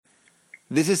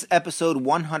This is episode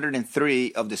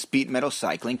 103 of the Speed Metal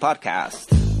Cycling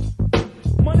Podcast.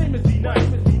 My name is D-Nice.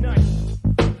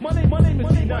 My name is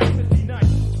D-Nice.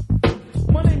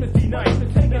 My name is D-Nice.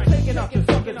 Taking out your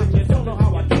suckers and you don't know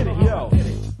how I did it. Yo,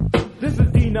 this is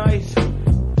D-Nice.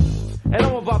 And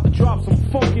I'm about to drop some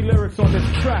funky lyrics on this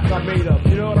track I made up.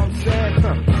 You know what I'm saying?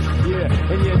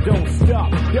 Yeah, and you don't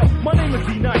stop. Yo, my name is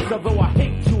D-Nice, although I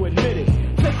hate to admit it.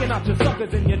 Taking out your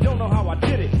suckers and you don't know how I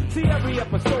did it. See, every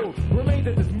episode remains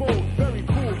in this mode. Very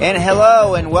cool. And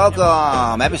hello and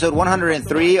welcome. Episode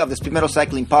 103 of the Speed Metal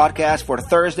Cycling Podcast for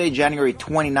Thursday, January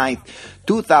 29th,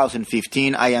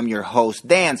 2015. I am your host,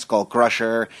 Dan Skull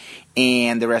Crusher,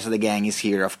 and the rest of the gang is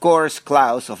here. Of course,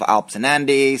 Klaus of Alps and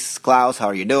Andes. Klaus, how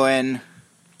are you doing?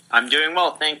 I'm doing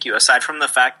well, thank you. Aside from the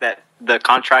fact that the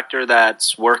contractor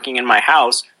that's working in my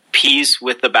house pees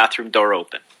with the bathroom door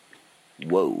open.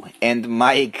 Whoa. And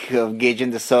Mike of Gage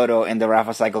and DeSoto and the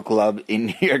Rafa Cycle Club in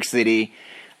New York City.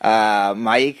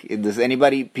 Mike, does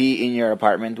anybody pee in your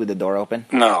apartment with the door open?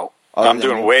 No. I'm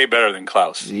doing way better than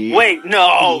Klaus. Yeah. Wait,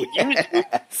 no!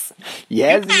 Yes,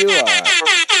 yes you are.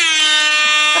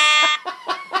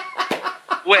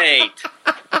 Wait.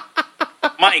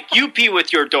 Mike, you pee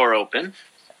with your door open.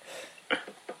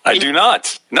 I do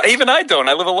not. No, even I don't.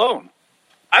 I live alone.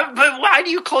 But why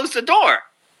do you close the door?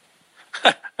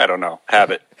 I don't know.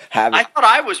 Habit. I thought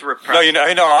I was repressed. No,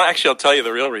 I know. Actually, I'll tell you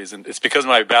the real reason. It's because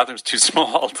my bathroom's too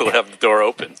small to have the door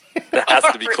open. It has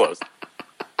to be closed.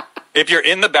 If you're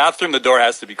in the bathroom, the door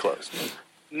has to be closed.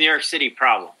 New York City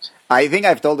problems. I think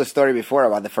I've told the story before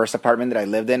about the first apartment that I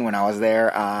lived in when I was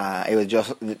there.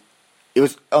 It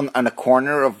was on a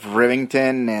corner of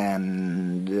Rivington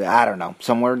and I don't know,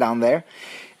 somewhere down there.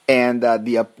 And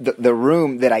the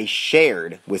room that I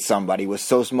shared with somebody was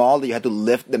so small that you had to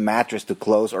lift the mattress to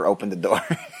close or open the door.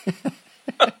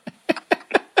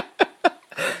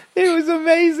 It was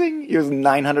amazing. It was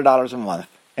 $900 a month.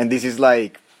 And this is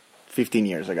like 15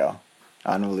 years ago.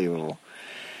 Unbelievable.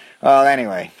 Well,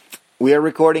 anyway, we are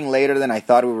recording later than I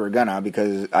thought we were gonna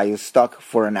because I was stuck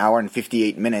for an hour and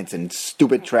 58 minutes in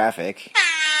stupid traffic.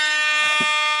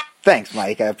 Thanks,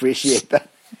 Mike. I appreciate that.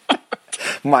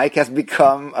 Mike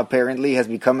apparently has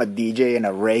become a DJ in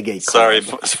a reggae club. Sorry,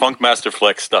 Funkmaster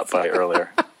Flex stopped by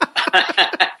earlier.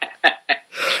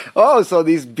 Oh, so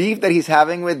this beef that he's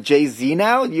having with Jay-Z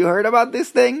now? You heard about this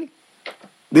thing?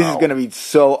 This is going to be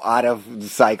so out of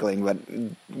cycling, but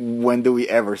when do we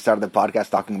ever start the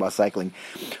podcast talking about cycling?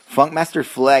 Funkmaster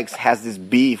Flex has this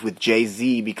beef with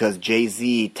Jay-Z because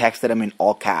Jay-Z texted him in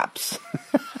all caps.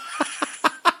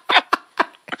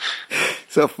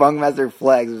 So Funkmaster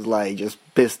Flex was like just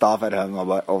pissed off at him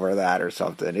over that or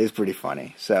something. It's pretty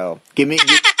funny. So thank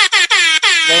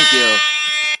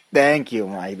you,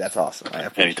 Mike. That's awesome. I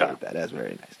appreciate that. That's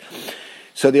very nice.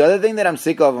 So the other thing that I'm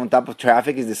sick of on top of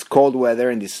traffic is this cold weather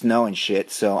and this snow and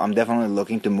shit. So I'm definitely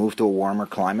looking to move to a warmer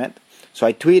climate. So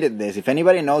I tweeted this. If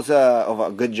anybody knows of a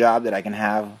good job that I can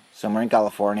have somewhere in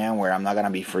California where I'm not gonna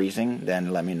be freezing,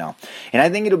 then let me know. And I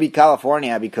think it'll be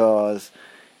California because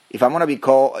if I'm gonna be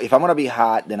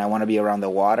hot, then I want to be around the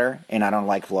water, and I don't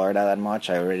like Florida that much.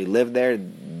 I already lived there,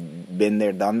 been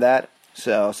there, done that.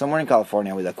 So somewhere in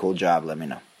California with a cool job, let me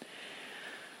know.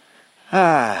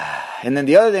 And then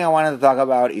the other thing I wanted to talk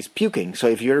about is puking. So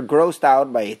if you're grossed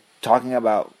out by talking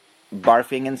about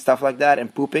barfing and stuff like that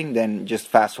and pooping, then just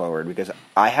fast forward, because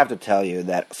I have to tell you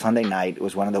that Sunday night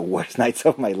was one of the worst nights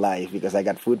of my life because I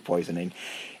got food poisoning,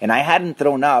 and I hadn't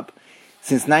thrown up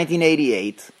since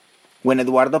 1988. When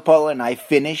Eduardo Polo and I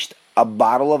finished a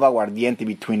bottle of aguardiente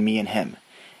between me and him.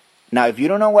 Now, if you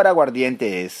don't know what aguardiente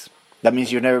is, that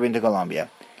means you've never been to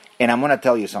Colombia. And I'm going to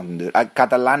tell you something, dude.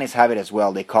 Catalanes have it as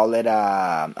well. They call it,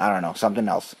 I don't know, something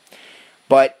else.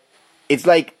 But it's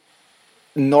like,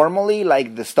 normally,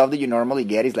 like the stuff that you normally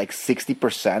get is like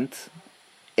 60%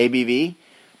 ABV.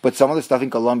 But some of the stuff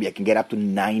in Colombia can get up to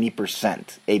 90%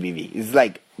 ABV. It's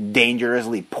like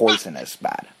dangerously poisonous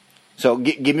bad. So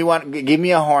give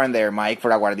me a horn there, Mike,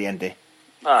 for aguardiente.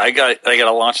 I got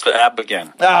to launch the app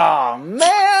again. Oh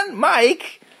man,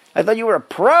 Mike, I thought you were a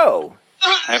pro.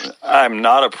 I'm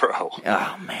not a pro.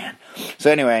 Oh man.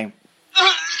 So anyway,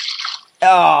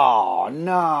 oh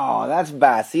no, that's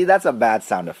bad. See, that's a bad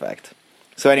sound effect.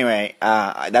 So anyway,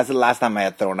 that's the last time I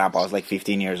had thrown up. I was like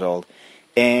 15 years old,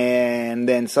 and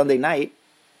then Sunday night,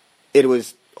 it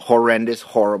was horrendous,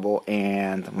 horrible,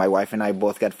 and my wife and I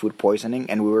both got food poisoning,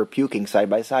 and we were puking side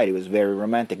by side. It was very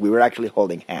romantic. We were actually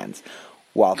holding hands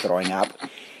while throwing up,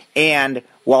 and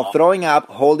while throwing up,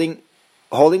 holding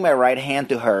my right hand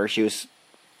to her, she was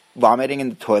vomiting in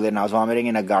the toilet, and I was vomiting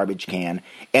in a garbage can,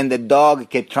 and the dog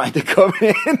kept trying to come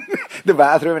in the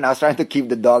bathroom, and I was trying to keep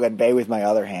the dog at bay with my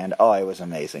other hand. Oh, it was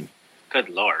amazing. Good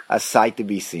Lord. A sight to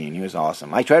be seen. He was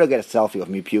awesome. I tried to get a selfie of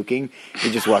me puking.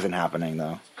 It just wasn't happening,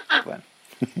 though. But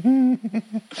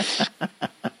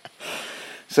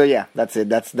so yeah, that's it.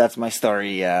 That's my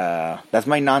story. That's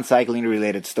my non-cycling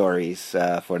related stories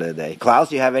for the day. Klaus,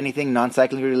 do you have anything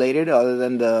non-cycling related other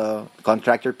than the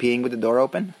contractor peeing with the door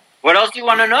open? What else do you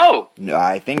want to know? No,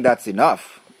 I think that's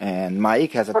enough. And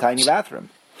Mike has a tiny bathroom.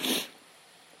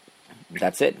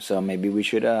 That's it. So maybe we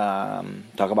should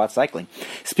talk about cycling.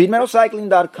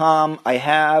 SpeedMetalCycling.com. I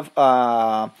have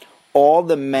all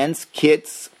the men's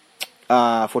kits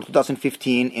for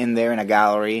 2015 in there in a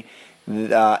gallery,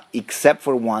 except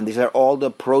for one. These are all the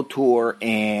Pro Tour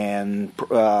and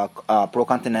Pro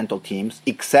Continental teams,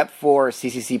 except for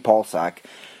CCC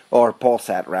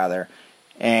Polsat rather.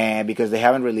 And because they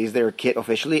haven't released their kit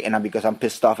officially, and because I'm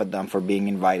pissed off at them for being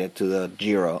invited to the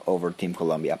Giro over Team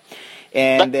Colombia.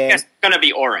 And then it's going to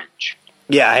be orange.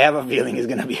 Yeah, I have a feeling it's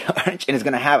going to be orange, and it's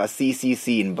going to have a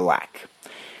CCC in black.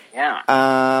 Yeah.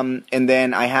 And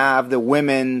then I have the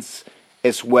women's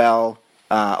as well,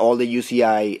 all the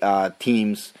UCI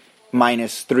teams,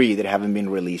 -3 that haven't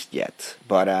been released yet.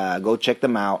 But go check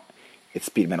them out. It's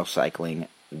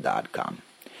speedmetalcycling.com.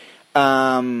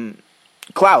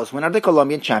 Klaus, when are the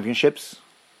Colombian Championships?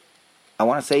 I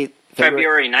want to say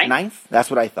February 9th? That's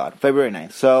what I thought. February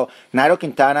 9th. So, Nairo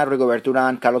Quintana, Rigoberto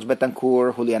Urán, Carlos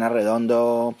Betancourt, Juliana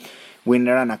Redondo,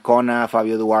 Winner Anacona,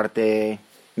 Fabio Duarte,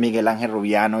 Miguel Ángel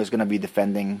Rubiano is going to be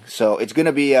defending. So, it's going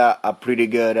to be a pretty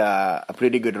good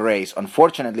race.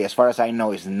 Unfortunately, as far as I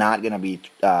know, it's not going to be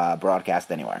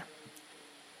broadcast anywhere.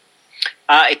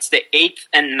 It's the 8th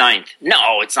and 9th.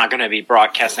 No, it's not going to be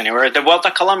broadcast anywhere. The Vuelta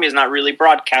a Colombia is not really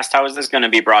broadcast. How is this going to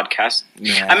be broadcast?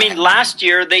 Yeah. I mean, last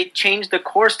year they changed the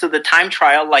course to the time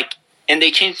trial, and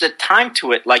they changed the time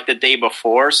to it like the day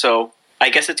before. So I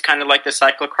guess it's kind of like the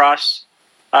cyclocross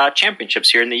championships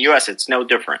here in the U.S. It's no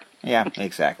different. Yeah,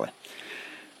 exactly.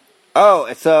 Oh,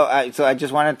 so I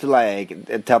just wanted to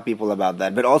tell people about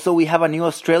that. But also, we have a new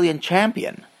Australian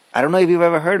champion. I don't know if you've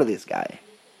ever heard of this guy.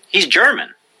 He's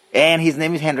German. And his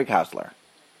name is Henrik Hausler.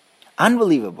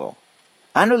 Unbelievable.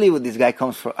 This guy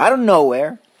comes from out of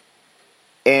nowhere,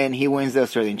 and he wins the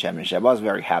Australian Championship. I was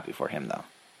very happy for him, though.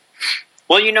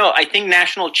 Well, I think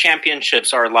national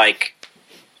championships are like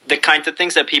the kinds of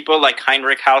things that people like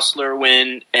Heinrich Hausler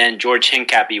win and George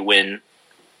Hincapie win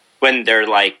when they're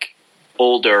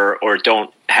older or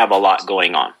don't have a lot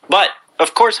going on. But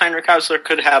of course, Heinrich Hausler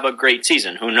could have a great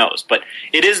season. Who knows? But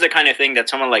it is the kind of thing that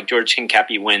someone like George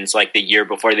Hincapie wins the year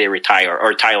before they retire,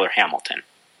 or Tyler Hamilton.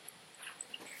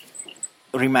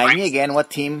 Remind me again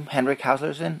what team Henrik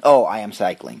Hausler's in? Oh, I Am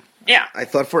Cycling. Yeah. I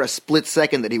thought for a split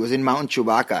second that he was in Mountain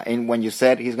Chewbacca, and when you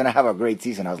said he's going to have a great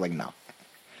season, I was like, no.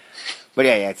 But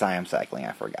yeah, it's I Am Cycling.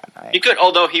 I forgot. He could,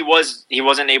 although he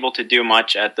wasn't able to do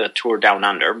much at the Tour Down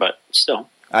Under, but still.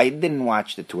 I didn't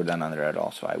watch the Tour Down Under at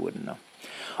all, so I wouldn't know.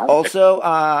 Also,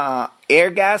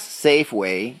 Airgas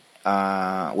Safeway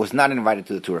was not invited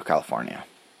to the Tour of California.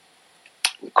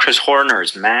 Chris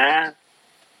Horner's mad.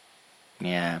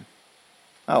 Yeah.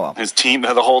 Oh, well. His team,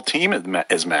 the whole team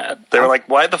is mad. They were like,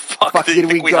 why the fuck did you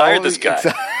think we hired this guy?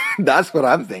 That's what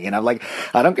I'm thinking. I'm like,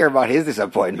 I don't care about his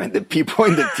disappointment. The people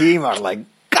in the team are like,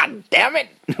 God damn it.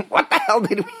 What the hell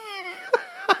did we...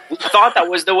 We thought that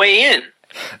was the way in.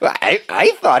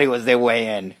 I thought it was the way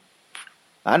in.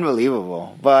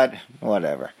 Unbelievable, but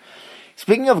whatever.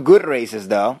 Speaking of good races,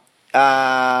 though,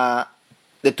 the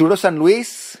Tour of San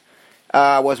Luis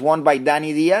was won by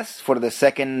Dani Diaz for the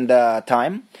second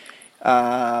time.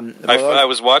 I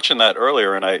was watching that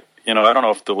earlier, and I don't know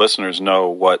if the listeners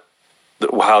know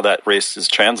how that race is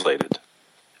translated.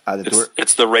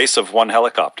 It's the race of one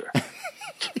helicopter.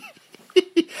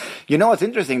 You know what's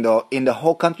interesting, though? In the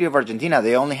whole country of Argentina,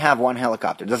 they only have one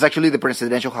helicopter. That's actually the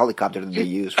presidential helicopter that they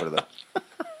use for the...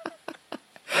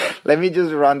 Let me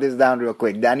just run this down real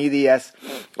quick. Dani Diaz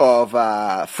of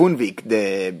Funvic,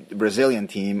 the Brazilian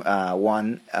team,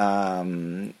 won.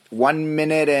 1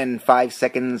 minute and 5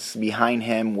 seconds behind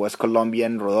him was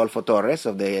Colombian Rodolfo Torres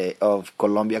of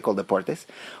Colombia Coldeportes,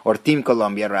 or Team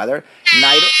Colombia, rather.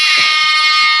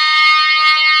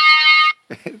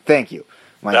 Thank you.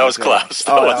 That was Klaus.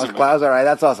 That was Klaus. All right,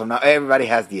 that's awesome. Now everybody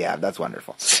has the app. That's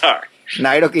wonderful. Sorry.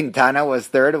 Nairo Quintana was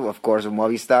third, of course, of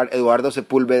Movistar. Eduardo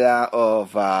Sepúlveda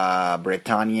of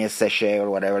Bretagne, Seche, or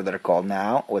whatever they're called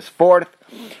now, was fourth.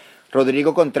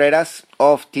 Rodrigo Contreras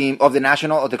of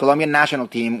the Colombian national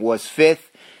team was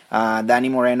fifth. Danny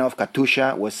Moreno of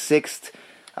Katusha was sixth.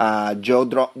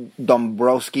 Joe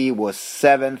Dombrowski was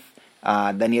seventh.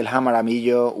 Daniel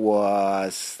Jaramillo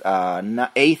was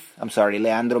eighth.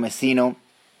 Leandro Mesino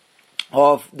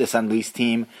of the San Luis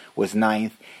team was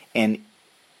ninth. And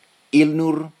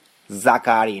Ilnur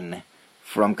Zakharin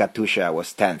from Katusha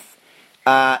was 10th.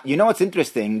 You know what's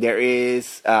interesting? There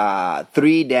is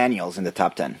 3 Daniels in the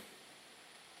top 10.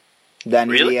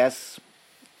 Dani Diaz,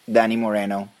 Danny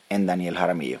Moreno, and Daniel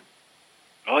Jaramillo.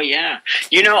 Oh, yeah.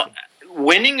 You know,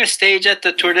 winning a stage at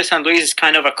the Tour de San Luis is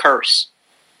kind of a curse.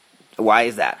 Why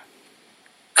is that?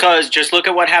 Because just look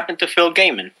at what happened to Phil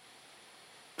Gaiman.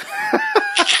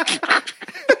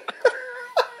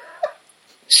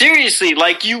 Seriously,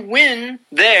 like you win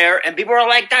there, and people are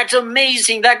like, "That's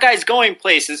amazing! That guy's going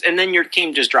places," and then your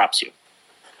team just drops you.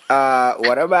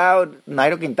 What about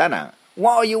Nairo Quintana?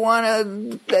 Wow, you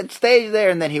won that stage there,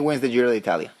 and then he wins the Giro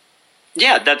d'Italia.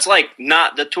 Yeah, that's like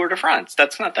not the Tour de France.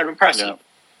 That's not that impressive.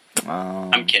 No.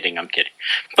 I'm kidding.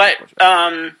 But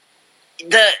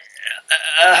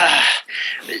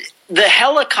the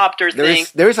helicopter thing.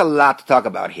 There is a lot to talk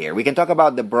about here. We can talk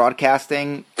about the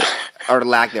broadcasting or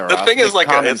lack thereof. The thing is,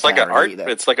 it's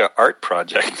like an art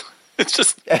project. It's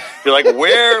just you're like,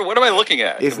 what am I looking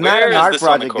at? It's not an art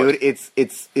project, dude.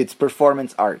 It's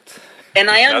performance art. And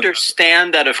I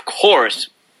understand that, of course,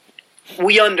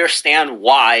 we understand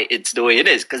why it's the way it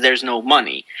is because there's no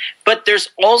money. But there's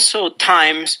also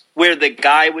times where the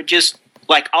guy would just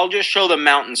like, I'll just show the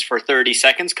mountains for 30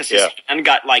 seconds because his hand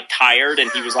got like tired and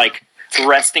he was like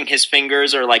resting his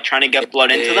fingers or like trying to get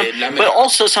blood into them. But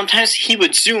also sometimes he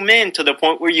would zoom in to the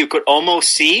point where you could almost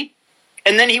see,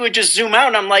 and then he would just zoom out.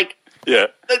 And I'm like,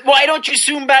 why don't you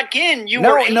zoom back in?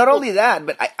 Not only that,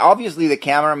 but obviously the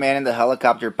cameraman and the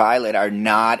helicopter pilot are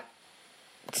not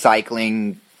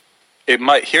cycling.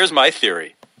 Here's my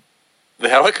theory: the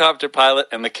helicopter pilot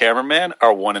and the cameraman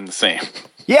are one and the same.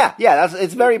 Yeah,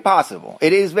 it's very possible.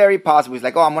 It is very possible. It's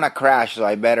like, I'm gonna crash, so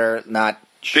I better not.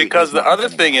 Because the other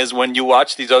thing is, when you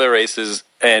watch these other races,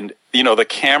 and the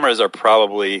cameras are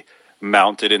probably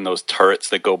mounted in those turrets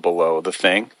that go below the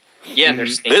thing. Yeah,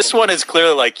 this one is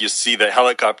clearly like you see the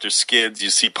helicopter skids,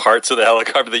 you see parts of the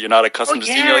helicopter that you're not accustomed to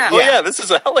seeing. You're like, this is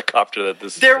a helicopter.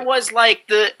 There was like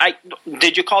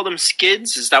did you call them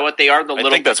skids? Is that what they are? I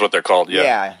think that's what they're called.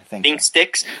 Yeah, I think so.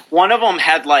 Sticks. One of them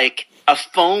had like a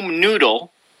foam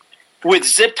noodle with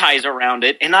zip ties around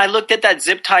it, and I looked at that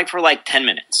zip tie for like 10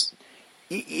 minutes.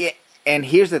 Yeah, and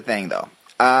here's the thing, though.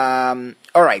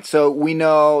 All right, so we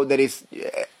know that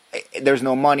there's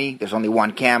no money, there's only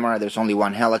one camera, there's only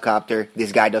one helicopter,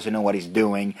 this guy doesn't know what he's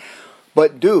doing.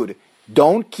 But dude,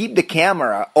 don't keep the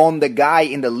camera on the guy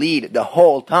in the lead the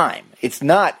whole time. It's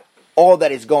not all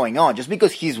that is going on. Just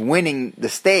because he's winning the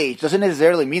stage doesn't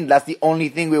necessarily mean that's the only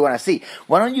thing we want to see.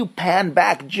 Why don't you pan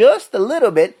back just a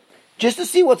little bit just to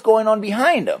see what's going on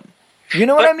behind him? You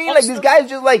know what I mean? Like, this guy's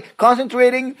just like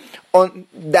concentrating on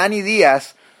Dani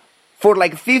Diaz for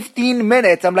like 15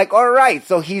 minutes. I'm like, all right,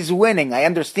 so he's winning. I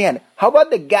understand. How about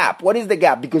the gap? What is the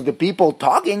gap? Because the people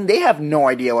talking, they have no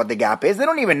idea what the gap is. They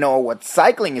don't even know what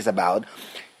cycling is about.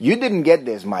 You didn't get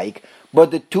this, Mike.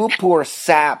 But the two poor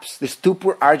saps, these two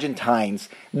poor Argentines,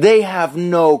 they have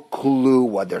no clue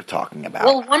what they're talking about.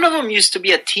 Well, one of them used to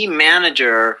be a team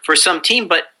manager for some team,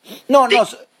 but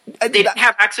they didn't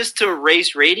have access to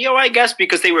race radio, I guess,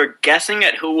 because they were guessing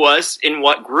at who was in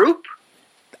what group.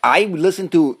 I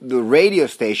listened to the radio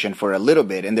station for a little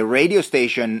bit, and the radio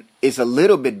station is a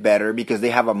little bit better because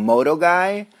they have a moto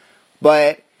guy,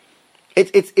 but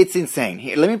it's insane.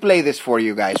 Here, let me play this for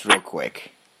you guys real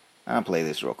quick. I'll play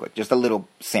this real quick. Just a little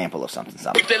sample of something.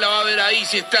 Usted la va a ver ahí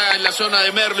si está en la zona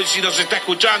de Merlo y si nos está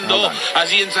escuchando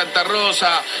allí en Santa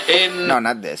Rosa. No,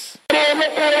 not this.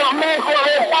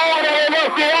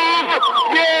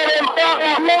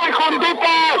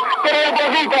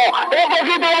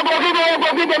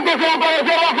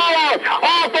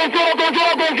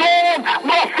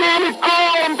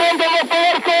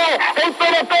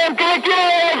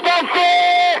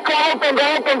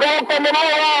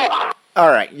 All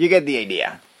right, you get the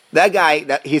idea. That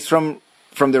guy, he's from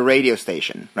the radio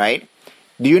station, right?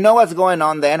 Do you know what's going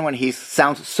on then when he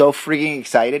sounds so freaking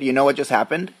excited? You know what just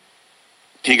happened?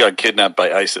 He got kidnapped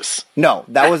by ISIS. No,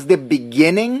 that was the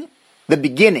beginning,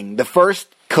 the first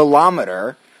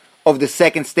kilometer of the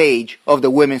second stage of the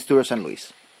Women's Tour of San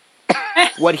Luis.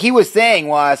 What he was saying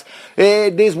was,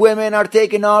 these women are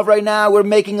taking off right now. We're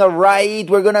making a right.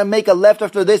 We're going to make a left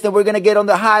after this. Then we're going to get on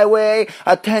the highway.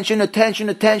 Attention, attention,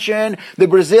 attention. The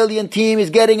Brazilian team is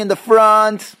getting in the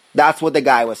front. That's what the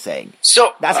guy was saying.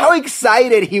 So that's how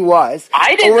excited he was.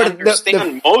 I didn't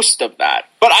understand most of that.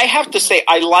 But I have to say,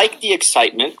 I like the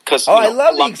excitement. I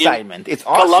love the excitement. It's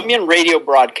awesome. Colombian radio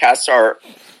broadcasts are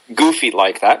goofy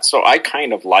like that. So I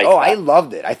kind of like that. I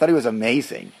loved it. I thought it was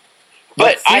amazing.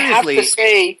 But I have to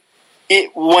say,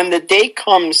 when the day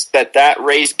comes that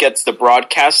race gets the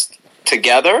broadcast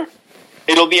together,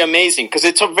 It'll be amazing because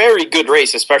it's a very good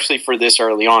race, especially for this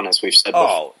early on, as we've said before.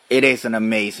 Oh, it is an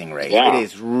amazing race. Yeah. It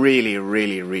is really,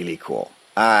 really, really cool.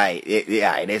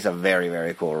 It is a very,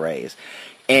 very cool race.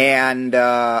 And,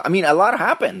 I mean, a lot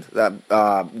happened.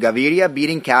 Gaviria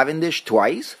beating Cavendish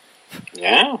twice.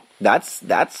 Yeah. That's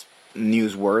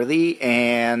newsworthy.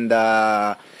 And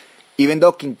even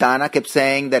though Quintana kept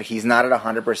saying that he's not at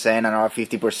 100%, I'm not at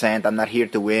 50%, I'm not here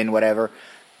to win, whatever,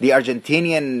 the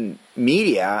Argentinian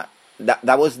media,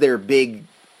 that was their big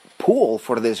pull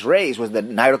for this race, was that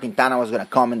Nairo Quintana was going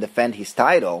to come and defend his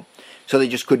title. So they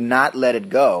just could not let it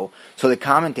go. So the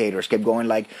commentators kept going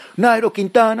like, Nairo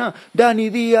Quintana,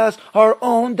 Dani Diaz, our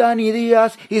own Dani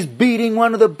Diaz, is beating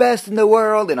one of the best in the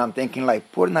world. And I'm thinking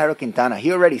like, poor Nairo Quintana.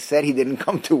 He already said he didn't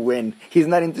come to win. He's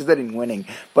not interested in winning.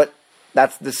 But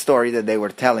that's the story that they were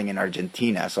telling in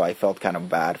Argentina. So I felt kind of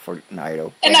bad for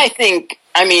Nairo. And I think,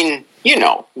 I mean, you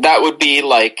know, that would be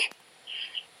like,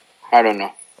 I don't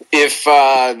know. If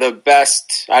the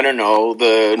best, I don't know,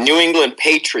 the New England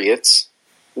Patriots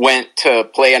went to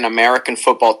play an American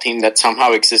football team that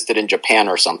somehow existed in Japan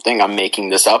or something. I'm making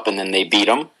this up, and then they beat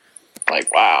them.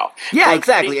 Like, wow. Yeah,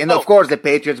 exactly. And of course, the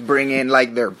Patriots bring in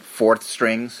like their fourth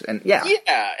strings, and yeah.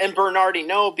 Yeah, and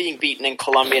Bernardino being beaten in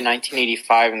Colombia in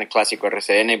 1985 in the Clásico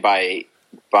RCN by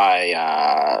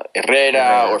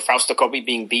Herrera, or Fausto Coppi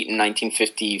being beaten in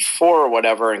 1954 or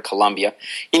whatever in Colombia.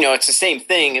 You know, it's the same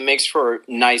thing. It makes for a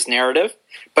nice narrative.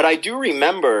 But I do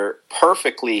remember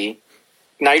perfectly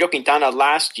Nairo Quintana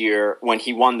last year, when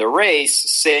he won the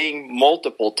race, saying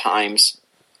multiple times,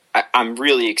 I'm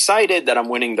really excited that I'm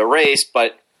winning the race,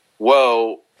 but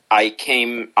whoa,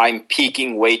 I'm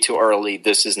peaking way too early.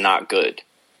 This is not good.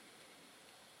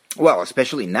 Well,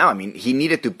 especially now. I mean, he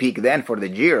needed to peak then for the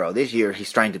Giro. This year,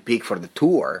 he's trying to peak for the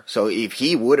Tour. So if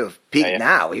he would have peaked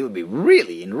now, he would be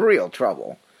really in real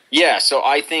trouble. Yeah, so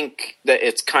I think that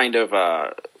it's kind of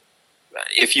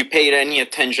if you paid any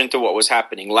attention to what was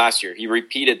happening last year, he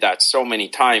repeated that so many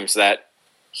times that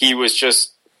he was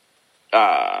just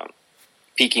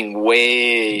peaking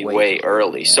way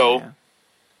early.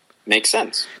 Makes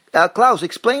sense. Klaus,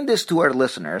 explain this to our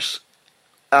listeners.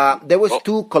 There was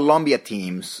two Colombia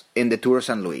teams in the Tour of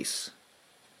San Luis.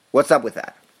 What's up with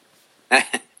that?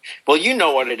 Well, you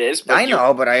know what it is. But I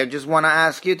know, but I just want to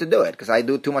ask you to do it, because I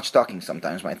do too much talking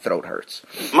sometimes. My throat hurts.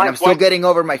 Mike, I'm still getting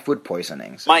over my food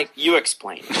poisoning. So. Mike, you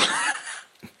explain.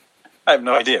 I have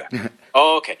no idea.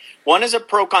 Oh, okay. One is a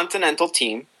pro-continental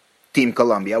team. Team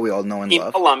Colombia, we all know and love.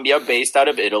 Team Colombia, based out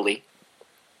of Italy,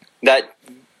 that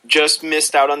just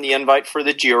missed out on the invite for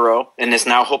the Giro and is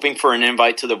now hoping for an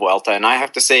invite to the Vuelta. And I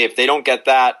have to say, if they don't get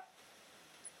that,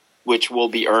 which will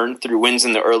be earned through wins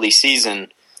in the early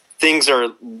season, things are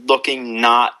looking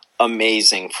not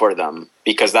amazing for them,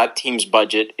 because that team's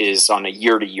budget is on a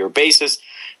year-to-year basis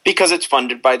because it's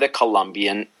funded by the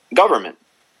Colombian government.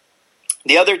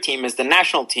 The other team is the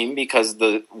national team, because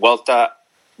the Vuelta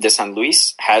de San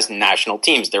Luis has national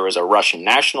teams. There was a Russian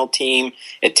national team,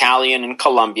 Italian and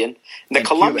Colombian. The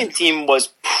Colombian team was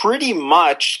pretty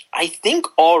much, I think,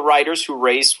 all riders who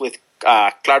raced with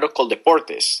Claro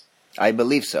Coldeportes. I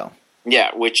believe so.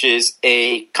 Yeah, which is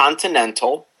a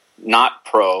continental, not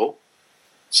pro.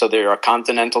 So they're a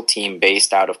continental team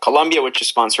based out of Colombia, which is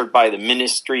sponsored by the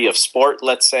Ministry of Sport,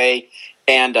 let's say,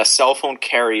 and a cell phone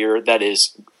carrier that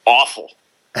is awful.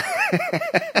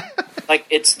 Like,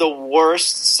 it's the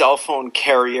worst cell phone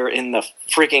carrier in the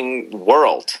freaking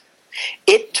world.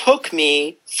 It took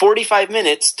me 45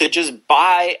 minutes to just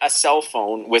buy a cell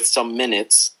phone with some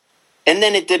minutes, and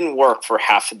then it didn't work for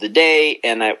half of the day,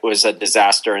 and it was a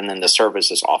disaster, and then the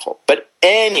service is awful. But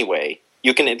anyway,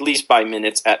 you can at least buy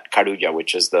minutes at Carulla,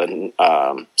 which is the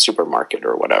supermarket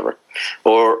or whatever,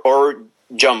 or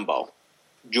Jumbo.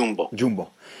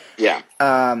 Yeah.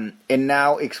 And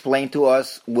now explain to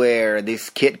us where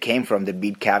this kid came from that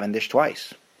beat Cavendish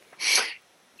twice.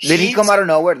 Did he come out of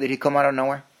nowhere?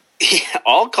 Yeah,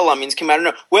 all Colombians came out of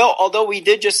nowhere. Well, although we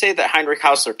did just say that Heinrich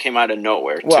Hausler came out of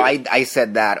nowhere, too. Well, I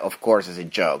said that, of course, as a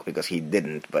joke, because he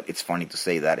didn't, but it's funny to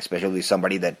say that, especially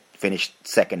somebody that finished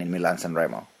second in Milan-San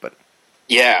Remo. But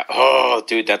yeah. Oh,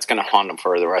 dude, that's going to haunt him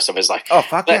for the rest of his life. Oh,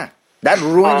 fuck yeah. That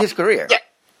ruined his career. Yeah.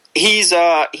 He's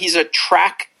a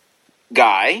track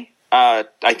guy.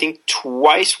 I think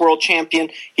twice world champion.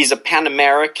 He's a Pan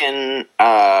American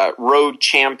road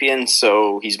champion,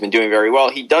 so he's been doing very well.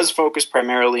 He does focus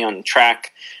primarily on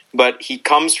track, but he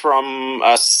comes from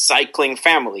a cycling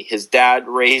family. His dad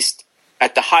raced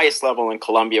at the highest level in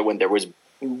Colombia when there was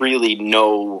really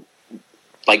no,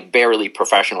 like, barely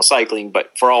professional cycling,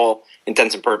 but for all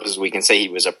intents and purposes, we can say he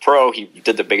was a pro. He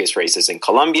did the biggest races in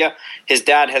Colombia. His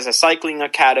dad has a cycling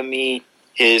academy.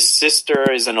 His sister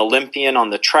is an Olympian on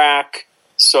the track.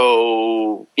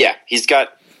 So, yeah, he's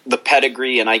got the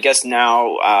pedigree, and I guess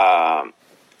now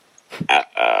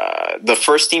the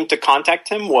first team to contact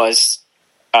him was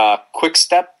Quick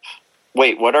Step.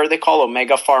 Wait, what are they called?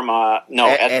 Omega Pharma? No,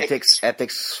 Ethics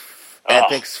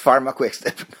Pharma Quick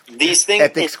Step. These things,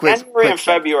 Ethics in January and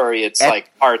February, it's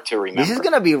hard to remember. This is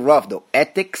going to be rough, though.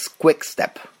 Ethics Quick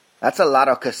Step. That's a lot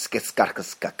of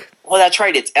Well, that's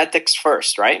right. It's Ethics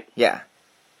first, right? Yeah.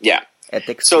 Yeah.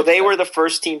 Ethics. So they were the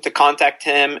first team to contact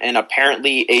him, and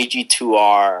apparently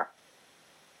AG2R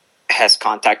has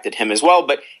contacted him as well,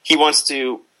 but he wants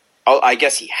to, I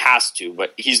guess he has to,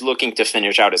 but he's looking to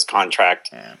finish out his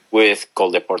contract with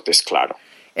Coldeportes Claro.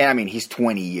 And I mean, he's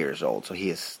 20 years old, so he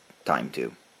has time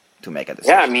to make a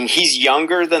decision. Yeah, I mean, he's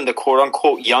younger than the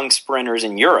quote-unquote young sprinters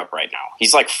in Europe right now.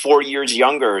 He's like 4 years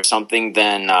younger or something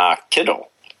than Kittel.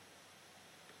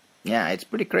 Yeah, it's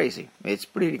pretty crazy. It's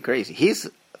pretty crazy.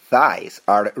 His thighs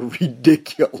are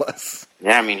ridiculous.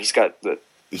 Yeah, I mean, he's got the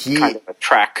kind of a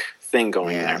track thing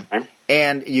going there, right?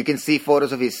 And you can see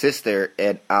photos of his sister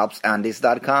at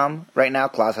AlpsAndis.com right now.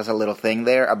 Klaus has a little thing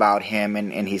there about him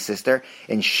and his sister,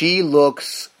 and she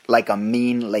looks like a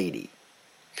mean lady.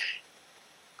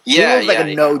 She looks like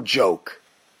a no joke.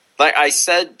 Like I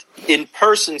said, in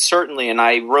person, certainly, and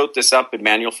I wrote this up in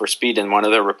Manual for Speed in one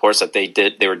of the reports that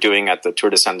they were doing at the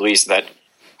Tour de San Luis, that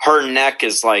her neck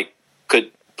is like,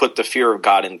 could put the fear of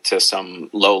God into some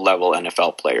low-level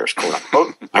NFL players, quote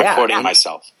unquote. I'm quoting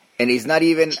myself. And it's not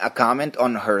even a comment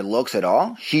on her looks at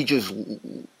all. She just,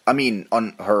 I mean,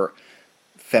 on her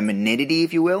femininity,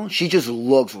 if you will, she just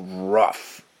looks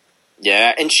rough.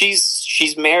 Yeah, and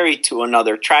she's married to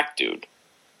another track dude.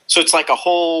 So it's like a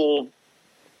whole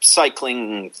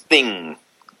cycling thing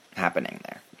happening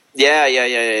there.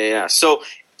 Yeah. So,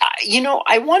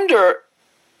 I wonder,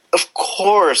 of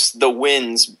course, the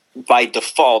wins by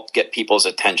default get people's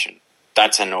attention.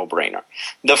 That's a no-brainer.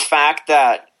 The fact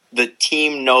that the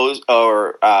team knows,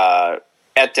 or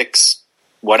ethics,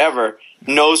 whatever,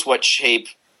 knows what shape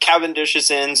Cavendish is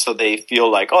in, so they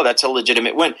feel like, oh, that's a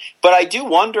legitimate win. But I do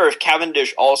wonder if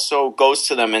Cavendish also goes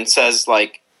to them and says,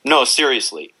 like, no,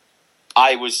 seriously,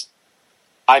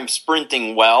 I'm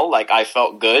sprinting well, like I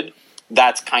felt good.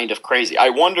 That's kind of crazy. I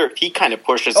wonder if he kind of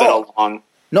pushes it along.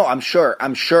 No, I'm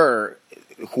sure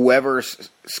whoever's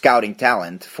scouting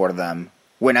talent for them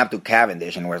went up to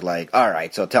Cavendish and was like, all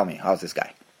right, so tell me, how's this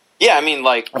guy? Yeah, I mean,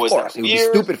 like, of course, it would be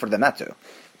stupid for them not to.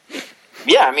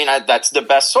 Yeah, I mean, that's the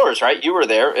best source, right? You were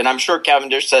there, and I'm sure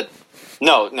Cavendish said,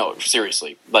 no,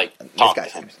 seriously, like, talk to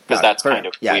him, because that's kind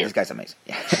of weird. This guy's amazing.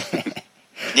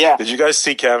 Yeah. Did you guys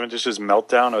see Cavendish's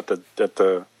meltdown at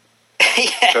the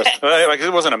like,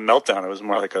 it wasn't a meltdown, it was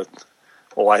more like a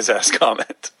wise-ass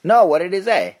comment. No, what did he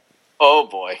say? Oh,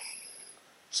 boy.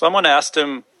 Someone asked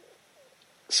him,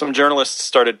 some journalists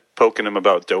started poking him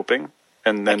about doping.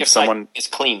 And then someone is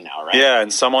clean now, right? Yeah,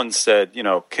 and someone said,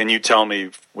 can you tell me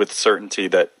with certainty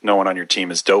that no one on your team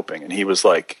is doping? And he was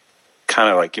like, kind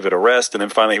of like, give it a rest. And then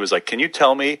finally he was like, can you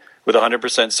tell me with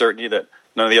 100% certainty that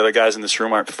none of the other guys in this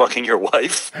room aren't fucking your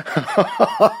wife?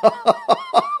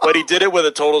 But he did it with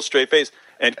a total straight face.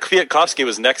 And Kwiatkowski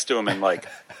was next to him and like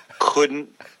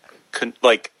couldn't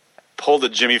pull the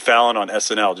Jimmy Fallon on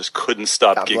SNL, just couldn't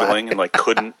stop giggling and like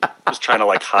couldn't, was trying to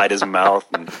like hide his mouth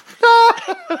and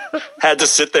had to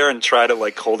sit there and try to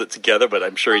like hold it together, but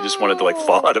I'm sure he just wanted to like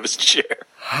fall out of his chair.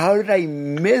 How did I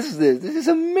miss this? This is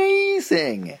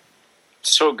amazing.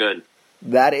 So good.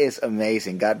 That is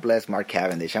amazing. God bless Mark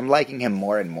Cavendish. I'm liking him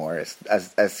more and more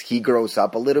as he grows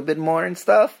up a little bit more and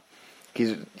stuff.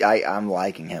 I'm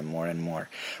liking him more and more.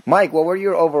 Mike, what were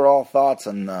your overall thoughts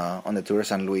on the Tour de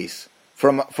San Luis?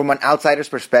 From an outsider's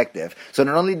perspective. So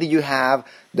not only do you have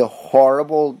the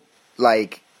horrible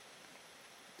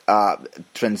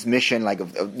transmission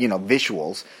of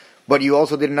visuals, but you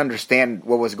also didn't understand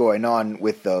what was going on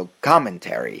with the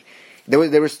commentary. There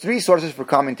was three sources for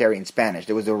commentary in Spanish.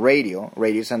 There was the Radio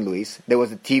San Luis. There was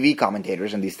the TV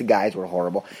commentators, and these guys were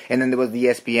horrible. And then there was the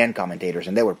ESPN commentators,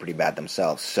 and they were pretty bad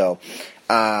themselves. So,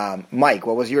 Mike,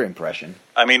 what was your impression?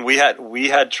 I mean, we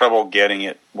had trouble getting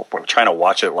it, trying to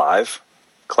watch it live.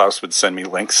 Klaus would send me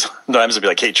links. Sometimes it'd be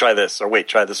like, "Hey, try this," or "Wait,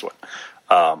 try this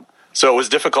one." So it was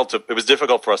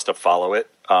difficult for us to follow it.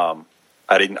 I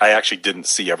actually didn't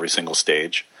see every single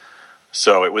stage,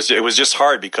 so it was just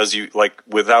hard because you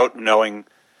without knowing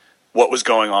what was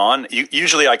going on.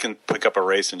 Usually, I can pick up a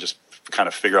race and just kind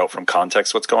of figure out from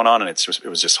context what's going on, and it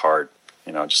was just hard.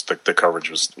 Just the coverage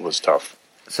was tough.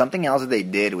 Something else that they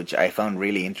did, which I found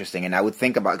really interesting, and I would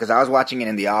think about because I was watching it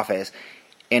in the office.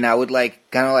 And I would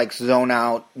kind of zone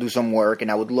out, do some work,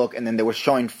 and I would look, and then they were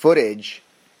showing footage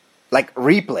like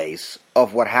replays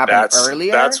of what happened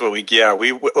earlier. That's what we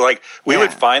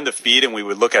would find the feed and we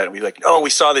would look at it and we'd be like, oh, we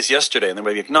saw this yesterday. And then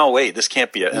we'd be like, no, wait, this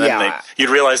can't be it. And then you'd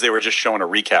realize they were just showing a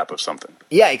recap of something.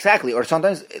 Yeah, exactly. Or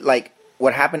sometimes, like,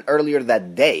 what happened earlier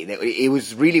that day. It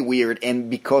was really weird. And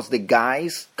because the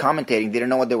guys commentating didn't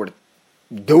know what they were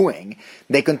doing,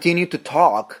 they continued to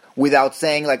talk without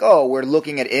saying, like, oh, we're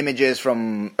looking at images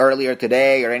from earlier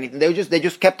today or anything. They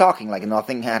just kept talking like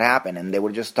nothing had happened, and they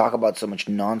would just talk about so much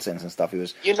nonsense and stuff. It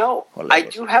was hilarious. I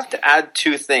do have to add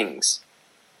two things.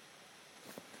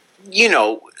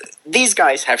 These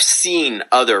guys have seen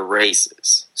other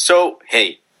races. So,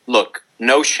 hey, look,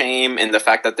 no shame in the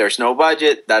fact that there's no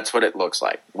budget. That's what it looks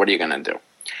like. What are you going to do?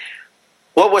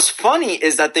 What was funny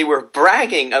is that they were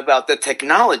bragging about the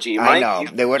technology. I know.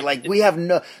 They were like, we don't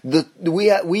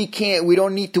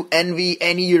need to envy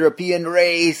any European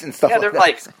race and stuff like that. Yeah, they're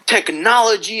like,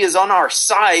 technology is on our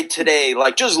side today.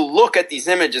 Like, just look at these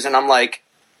images. And I'm like,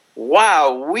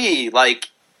 wow,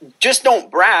 just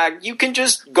don't brag. You can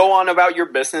just go on about your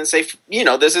business, say,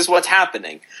 this is what's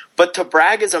happening. But to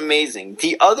brag is amazing.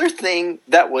 The other thing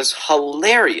that was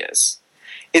hilarious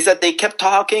is that they kept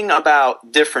talking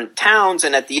about different towns,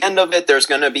 and at the end of it, there's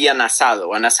going to be an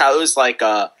asado. An asado is like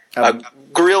a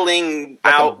grilling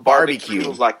like out a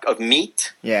barbecue of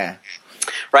meat. Yeah.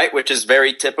 Right, which is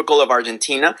very typical of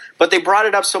Argentina. But they brought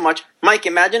it up so much. Mike,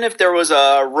 imagine if there was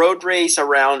a road race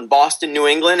around Boston, New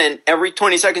England, and every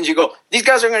 20 seconds you go, these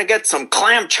guys are going to get some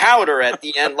clam chowder at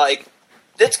the end. Like,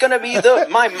 that's going to be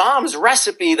my mom's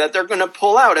recipe that they're going to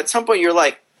pull out. At some point, you're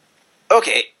like,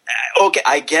 okay,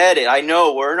 I get it. I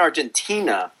know we're in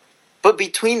Argentina. But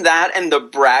between that and the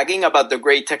bragging about the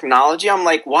great technology, I'm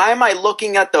like, why am I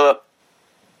looking at the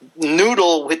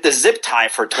noodle with the zip tie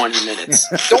for 20 minutes?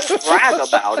 Don't brag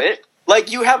about it.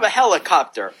 Like, you have a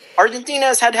helicopter. Argentina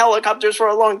has had helicopters for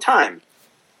a long time.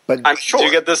 But I'm sure. Do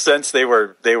you get the sense they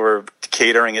were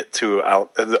catering it to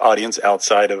the audience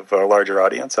outside of a larger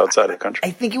audience outside of the country?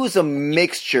 I think it was a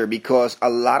mixture, because a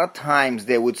lot of times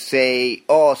they would say,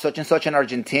 oh, such and such an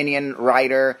Argentinian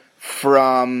writer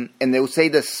from, and they would say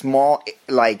the small,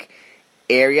 like,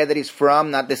 area that he's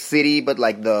from, not the city, but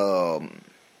like the,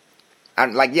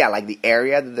 like the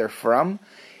area that they're from.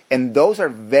 And those are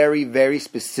very, very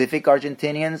specific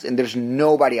Argentinians, and there's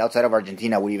nobody outside of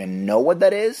Argentina would even know what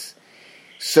that is.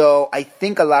 So I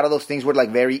think a lot of those things were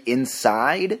like very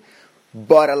inside,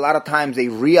 but a lot of times they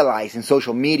realized in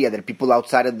social media that people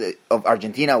outside of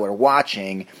Argentina were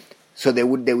watching, so they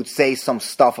would say some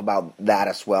stuff about that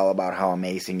as well, about how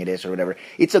amazing it is or whatever.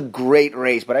 It's a great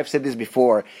race, but I've said this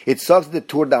before. It sucks the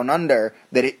Tour Down Under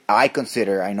that I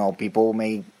know people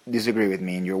may disagree with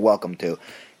me, and you're welcome to.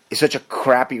 It's such a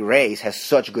crappy race, has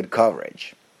such good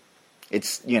coverage.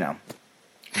 It's,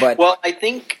 but... Well, I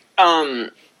think...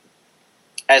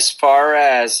 as far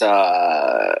as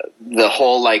the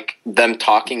whole, like, them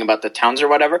talking about the towns or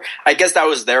whatever, I guess that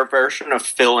was their version of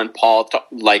Phil and Paul,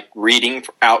 reading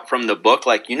out from the book.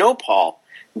 Like, Paul,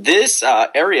 this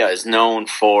area is known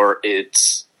for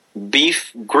its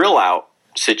beef grill-out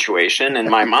situation, and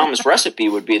my mom's recipe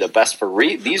would be the best for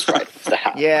these writers to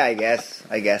have. Yeah, I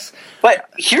guess. But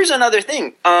here's another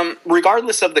thing.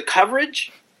 Regardless of the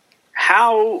coverage,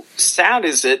 how sad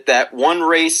is it that one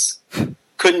race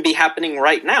couldn't be happening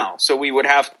right now? So we would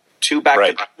have 2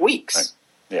 back-to-back weeks.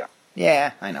 Right. Yeah.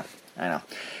 Yeah, I know.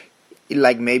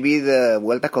 Like, maybe the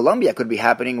Vuelta a Colombia could be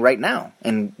happening right now,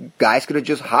 and guys could have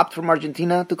just hopped from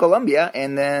Argentina to Colombia,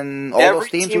 and then all those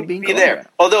teams would be in Colombia. There.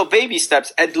 Although baby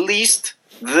steps, at least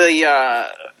the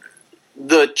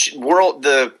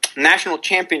national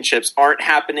championships aren't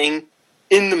happening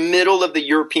in the middle of the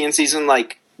European season,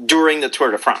 like during the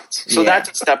Tour de France. So that's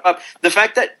a step up. The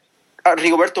fact that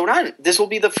Rigoberto Urán, this will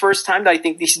be the first time that I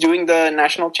think he's doing the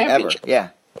national championship.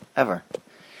 Ever.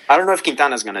 I don't know if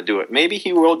Quintana's going to do it. Maybe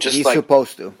he will just He's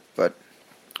supposed to, but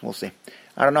we'll see.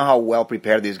 I don't know how well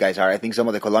prepared these guys are. I think some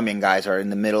of the Colombian guys are in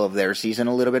the middle of their season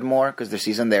a little bit more, because their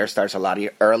season there starts a lot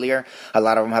earlier. A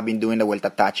lot of them have been doing the Vuelta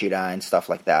Táchira and stuff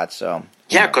like that. So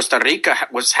Costa Rica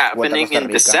was happening in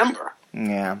December.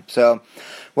 Yeah. So,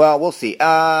 well, we'll see.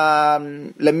 Let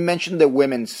me mention the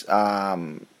women's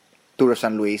Tour of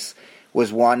San Luis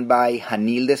was won by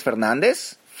Janildes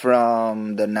Fernandes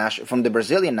from the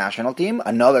Brazilian national team.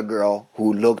 Another girl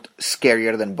who looked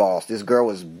scarier than balls. This girl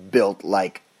was built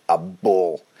like a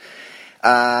bull.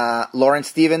 Lauren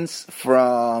Stevens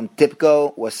from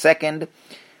TIPCO was second.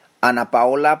 Ana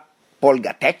Paola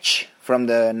Polgatech from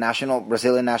the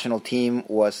Brazilian national team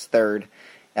was third.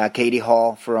 Katie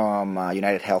Hall from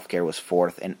United Healthcare was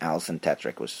fourth, and Alison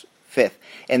Tetrick was fifth.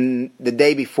 And the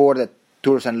day before the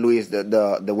Tour of San Luis,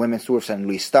 the women's Tour of San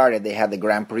Luis started, they had the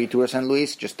Grand Prix Tour of San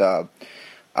Luis, just a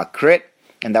a crit,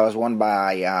 and that was won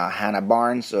by Hannah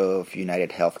Barnes of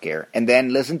United Healthcare. And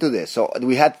then listen to this. So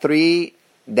we had 3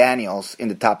 Daniels in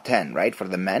the top 10, right, for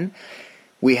the men.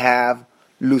 We have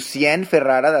Lucien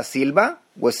Ferrara da Silva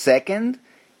was second.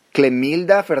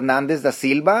 Clemilda Fernandez da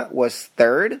Silva was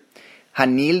third.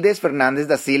 Hanildes Fernandez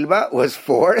da Silva was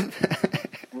fourth.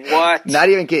 What? Not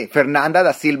even kidding. Fernanda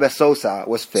da Silva Souza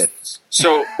was fifth.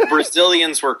 So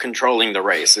Brazilians were controlling the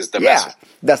race is the Yeah. message.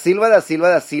 Da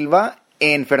Silva,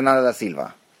 and Fernanda da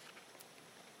Silva.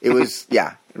 It was,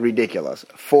 ridiculous.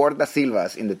 4 da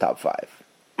Silvas in the top 5.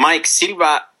 Mike,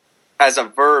 Silva as a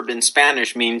verb in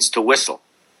Spanish means to whistle.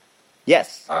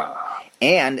 Yes.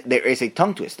 And there is a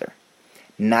tongue twister.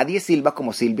 Nadie silba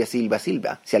como Silvia Silva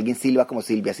Silva. Si alguien silba como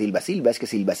Silvia Silva Silva, es que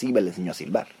Silva Silva le enseñó a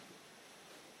silbar.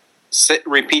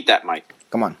 Repeat that, Mike.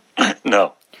 Come on.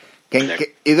 No. Can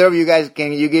either of you guys,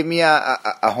 can you give me a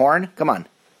horn? Come on.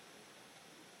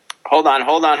 Hold on.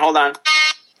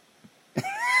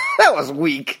 That was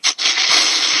weak.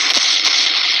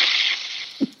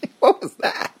 What was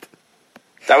that?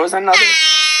 That was another.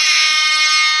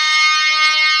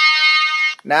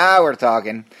 Now we're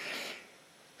talking.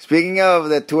 Speaking of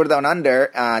the Tour Down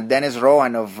Under, Dennis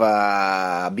Rowan of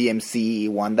BMC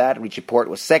won that. Richie Porte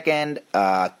was second.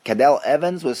 Cadel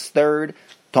Evans was third.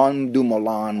 Tom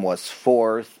Dumoulin was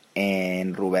fourth.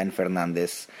 And Ruben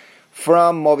Fernandez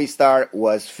from Movistar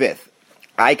was fifth.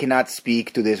 I cannot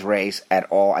speak to this race at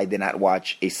all. I did not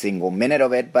watch a single minute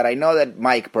of it, but I know that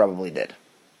Mike probably did.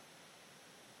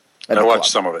 I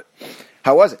watched some of it.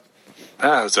 How was it?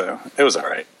 It was all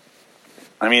right.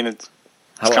 I mean, it's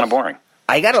kind of boring.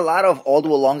 I got a lot of Old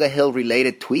Wollonga Hill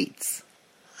related tweets.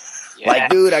 Yeah. Like,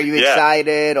 dude, are you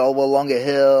excited? Old Wollonga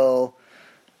Hill.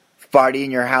 Party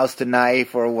in your house tonight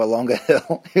for Wollonga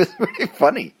Hill. It was pretty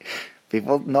funny.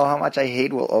 People know how much I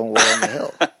hate Old Wollonga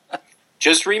Hill.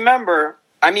 Just remember,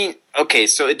 I mean, okay,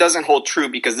 so it doesn't hold true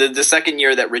because the second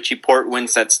year that Richie Porte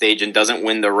wins that stage and doesn't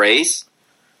win the race.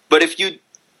 But if you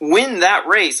win that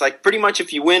race, like pretty much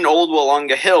if you win Old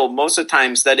Wollonga Hill, most of the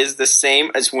times that is the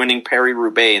same as winning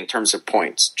Paris-Roubaix in terms of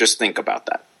points. Just think about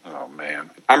that. Oh,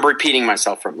 man. I'm repeating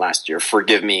myself from last year.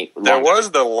 Forgive me. There was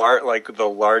the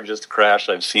largest crash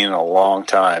I've seen in a long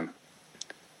time.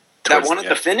 That one at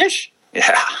the finish?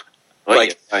 Yeah.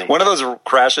 Like one of those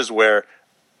crashes where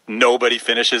nobody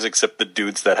finishes except the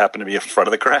dudes that happen to be in front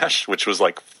of the crash, which was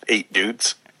like 8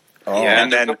 dudes. Oh. Yeah,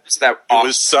 And then it was that it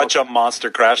was such a monster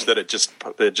crash that it just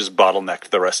bottlenecked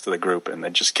the rest of the group, and they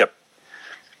just kept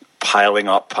piling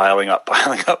up.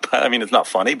 I mean, it's not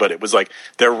funny, but it was like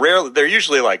they're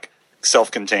usually like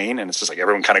self-contained, and it's just like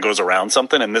everyone kind of goes around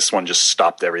something, and this one just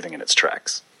stopped everything in its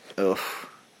tracks. Ugh.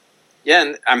 Yeah,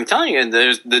 and I'm telling you,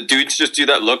 the dudes just do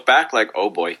that look back like,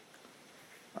 oh boy.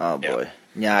 Oh, boy.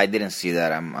 Yeah, I didn't see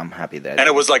that. I'm happy that. And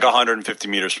it was like 150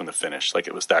 meters from the finish. Like,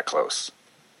 it was that close.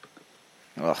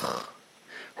 Ugh.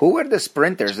 Who were the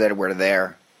sprinters that were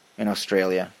there in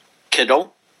Australia?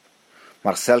 Kittle?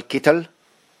 Marcel Kittel?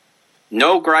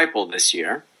 No Greipel this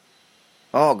year.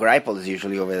 Oh, Greipel is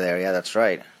usually over there. Yeah, that's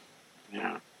right.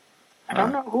 Yeah. I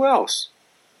don't know who else.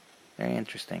 Very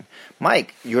interesting.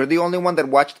 Mike, you're the only one that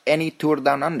watched any Tour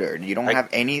Down Under. You don't have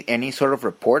any sort of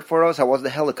report for us? How was the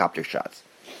helicopter shots?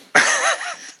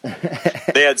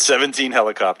 They had 17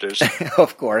 helicopters.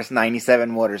 Of course, 97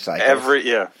 motorcycles.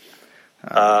 The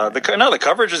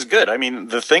coverage is good. I mean,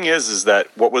 the thing is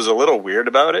that what was a little weird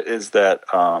about it is that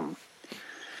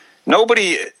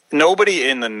nobody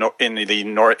in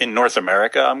North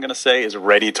America, I'm going to say, is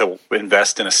ready to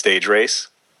invest in a stage race.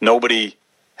 Nobody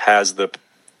has they're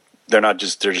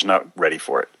just not ready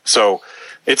for it. So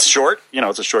it's short,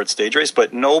 it's a short stage race,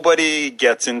 but nobody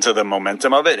gets into the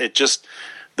momentum of it. It just,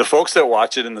 the folks that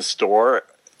watch it in the store,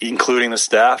 including the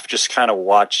staff, just kind of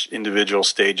watch individual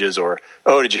stages or,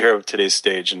 oh, did you hear of today's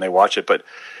stage? And they watch it. But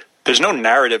there's no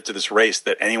narrative to this race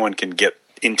that anyone can get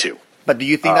into. But do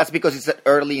you think that's because it's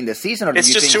early in the season, or do it's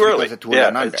you just think too it's early? because of Tour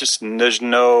Down Under? It's just there's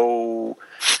no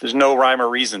rhyme or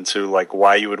reason to like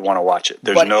why you would want to watch it.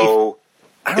 There's But no.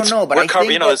 I don't know, but I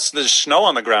think there's snow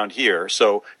on the ground here,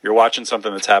 so you're watching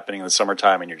something that's happening in the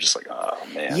summertime, and you're just like, oh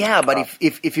man. Yeah, but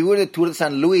if you were the Tour de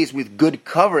San Luis with good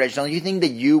coverage, don't you think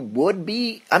that you would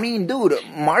be? I mean, dude,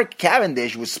 Mark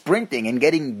Cavendish was sprinting and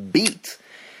getting beat,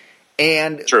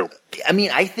 and True. I mean,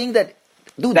 I think that,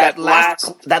 dude, that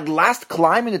last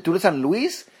climb in the Tour de San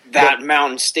Luis, That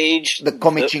mountain stage, the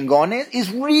Comechingones,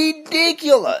 is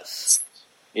ridiculous.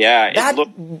 Yeah, it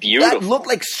looked beautiful. That looked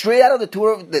like straight out of the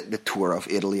Tour of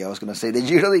Italy. I was going to say the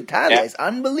Giro d'Italia. Yeah. It's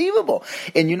unbelievable.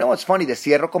 And you know what's funny? The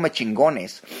Cerro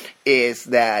Comechingones is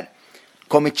that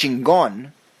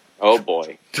Comechingon. Oh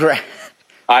boy,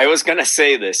 I was going to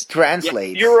say this.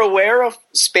 translates. You're aware of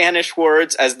Spanish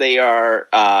words as they are,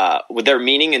 with their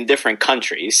meaning in different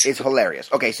countries. It's hilarious.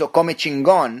 Okay, so Come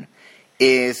Chingon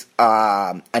is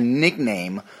a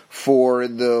nickname for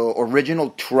the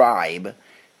original tribe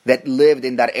that lived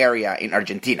in that area in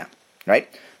Argentina, right?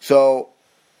 So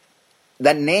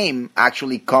that name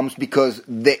actually comes because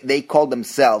they called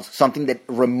themselves something that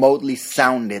remotely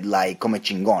sounded like Come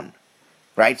Chingon,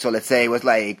 right? So let's say it was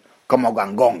like Como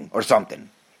Gangón or something.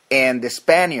 And the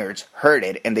Spaniards heard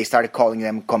it and they started calling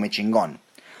them Come Chingon.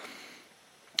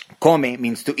 Come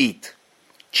means to eat.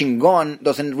 Chingon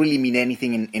doesn't really mean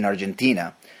anything in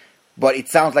Argentina, but it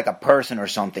sounds like a person or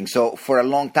something. So for a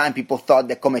long time, people thought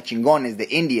that Come Chingones, the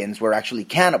Indians, were actually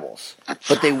cannibals.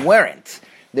 But they weren't.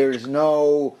 There's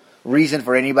no reason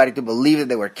for anybody to believe that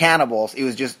they were cannibals. It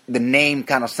was just the name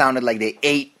kind of sounded like they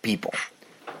ate people.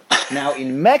 Now,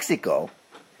 in Mexico...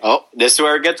 Oh, this is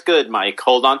where it gets good, Mike.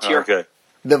 Hold on to your... Okay.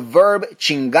 The verb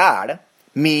chingar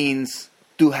means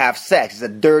to have sex. It's a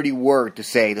dirty word to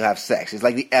say to have sex. It's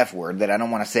like the F word that I don't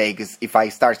want to say because if I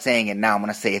start saying it now, I'm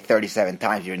going to say it 37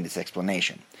 times during this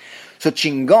explanation. So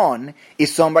chingon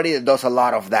is somebody that does a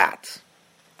lot of that.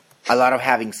 A lot of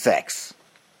having sex.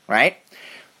 Right?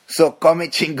 So come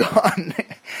chingon,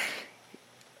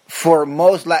 for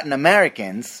most Latin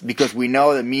Americans, because we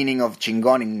know the meaning of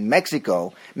chingon in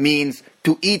Mexico, means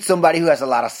to eat somebody who has a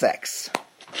lot of sex.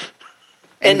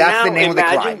 And that's now the name of the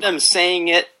imagine tribe. them saying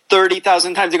it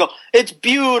 30,000 times. They go, it's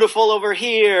beautiful over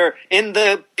here in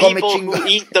the people who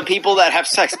eat the people that have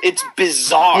sex. It's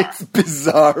bizarre. It's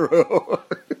bizarro.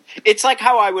 It's like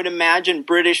how I would imagine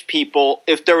British people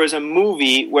if there was a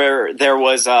movie where there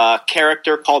was a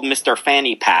character called Mr.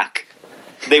 Fanny Pack.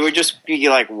 They would just be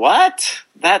like, what?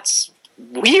 That's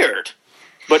weird.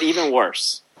 But even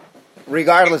worse.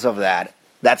 Regardless of that,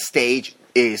 that stage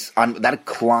is, that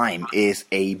climb is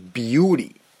a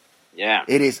beauty. Yeah.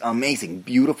 It is amazing.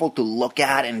 Beautiful to look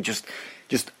at and just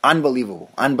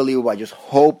unbelievable. Unbelievable. I just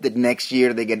hope that next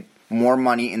year they get more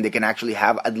money and they can actually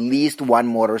have at least one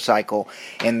motorcycle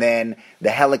and then the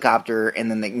helicopter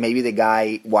and then maybe the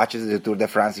guy watches the Tour de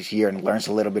France this year and learns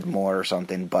a little bit more or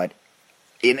something. But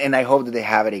and I hope that they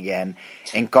have it again.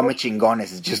 And Come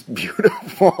Chingones is just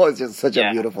beautiful. It's just such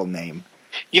a beautiful name.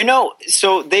 You know,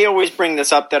 so they always bring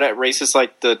this up that at races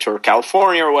like the Tour of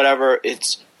California or whatever,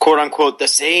 it's quote-unquote the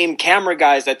same camera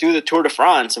guys that do the Tour de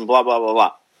France and blah, blah, blah,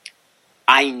 blah.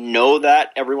 I know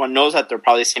that. Everyone knows that. They're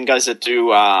probably the same guys that do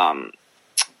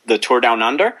the Tour Down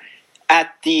Under.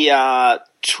 At the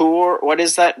Tour, what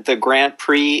is that? The Grand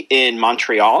Prix in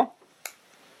Montreal.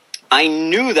 I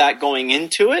knew that going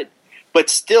into it. But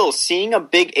still, seeing a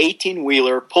big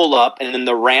 18-wheeler pull up and then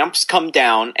the ramps come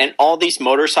down and all these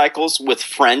motorcycles with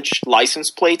French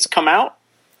license plates come out.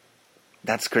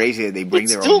 That's crazy that they bring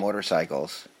their own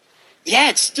motorcycles. Yeah,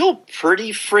 it's still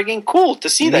pretty friggin' cool to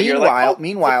see that.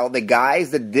 Meanwhile, the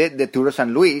guys that did the Tour de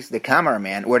San Luis, the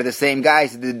cameraman, were the same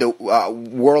guys that did the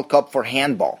World Cup for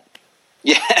handball.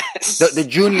 Yes. The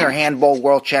Junior Handball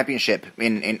World Championship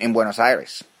in Buenos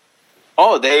Aires.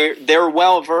 Oh, they're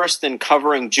well versed in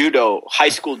covering high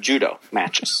school judo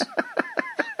matches.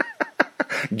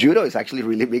 Judo is actually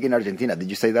really big in Argentina. Did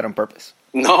you say that on purpose?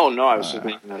 No, I was just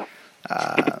making that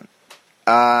up.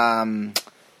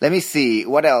 Let me see.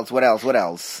 What else?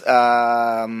 There's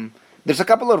a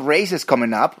couple of races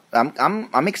coming up.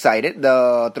 I'm excited.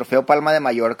 The Trofeo Palma de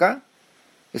Mallorca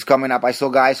is coming up. I saw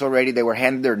guys already. They were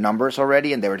handed their numbers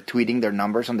already, and they were tweeting their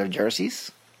numbers on their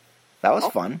jerseys. That was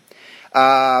fun.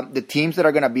 The teams that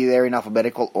are going to be there in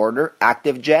alphabetical order: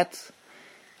 Active Jets,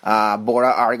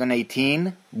 Bora Argon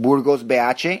 18, Burgos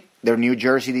BH. Their new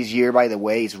jersey this year, by the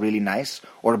way, is really nice.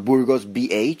 Or Burgos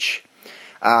BH,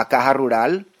 Caja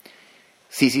Rural,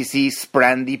 CCC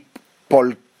Sprandi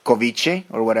Polkovice,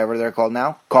 or whatever they're called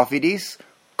now, Cofidis,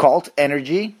 Cult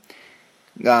Energy,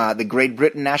 the Great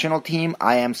Britain national team,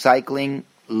 I Am Cycling,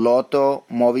 Lotto,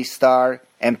 Movistar,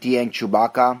 MTN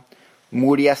Chewbacca,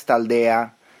 Murias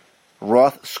Taldea,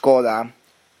 Roth Skoda,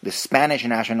 the Spanish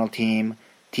national team,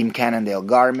 Team Cannondale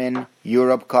Garmin,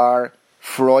 Europcar,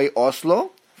 Froy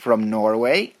Oslo from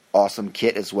Norway, awesome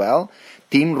kit as well,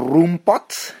 Team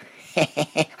Rumpot,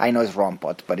 I know it's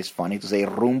Rompot, but it's funny to say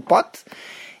Rumpot,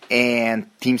 and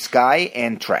Team Sky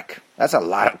and Trek. That's a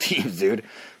lot of teams, dude.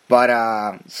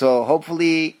 But, so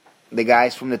hopefully the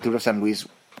guys from the Tour of San Luis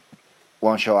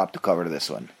won't show up to cover this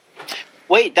one.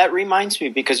 Wait, that reminds me,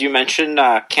 because you mentioned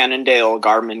Cannondale,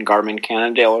 Garmin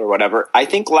Cannondale or whatever. I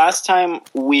think last time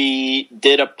we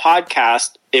did a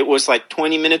podcast, it was like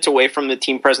 20 minutes away from the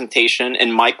team presentation,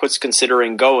 and Mike was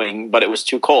considering going, but it was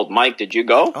too cold. Mike, did you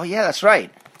go? Oh, yeah, that's right.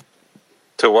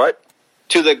 To what?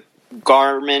 To the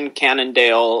Garmin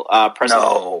Cannondale President.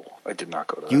 No, I did not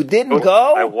go to that. You didn't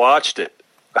go? I watched it.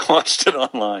 I watched it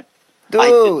online.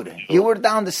 Dude, you were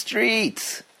down the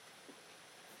streets.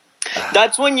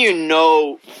 That's when you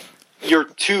know you're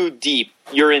too deep.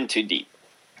 You're in too deep.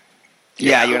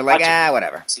 Yeah, you're like, Watch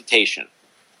whatever. Presentation.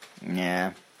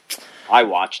 Yeah. I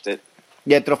watched it.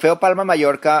 Yeah, Trofeo Palma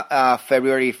Mallorca,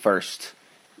 February 1st.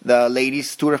 The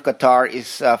ladies' Tour of Qatar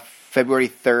is February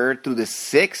 3rd through the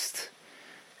 6th.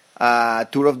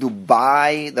 Tour of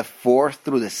Dubai, the 4th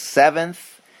through the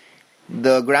 7th.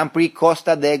 The Grand Prix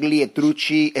Costa degli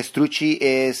Estrucci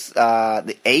is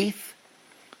the 8th.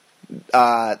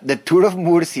 The Tour of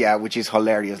Murcia, which is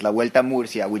hilarious, La Vuelta a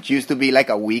Murcia, which used to be like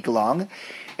a week long,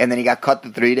 and then it got cut to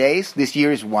 3 days. This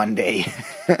year is 1 day.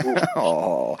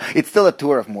 Oh, it's still a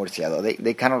Tour of Murcia, though.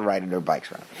 They kind of ride their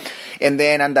bikes around. And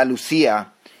then Andalusia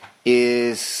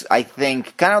is, I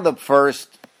think, kind of the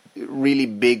first really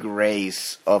big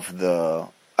race of the...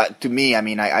 to me, I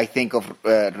mean, I think of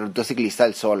Ruta Ciclista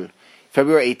del Sol,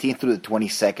 February 18th through the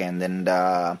 22nd, and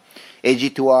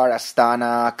AG2R,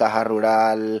 Astana, Caja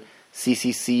Rural,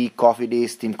 CCC,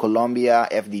 Cofidis, Team Colombia,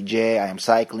 FDJ, I Am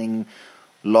Cycling,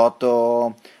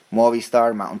 Lotto,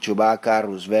 Movistar, Mountain Chewbacca,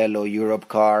 Roosevelt, Europe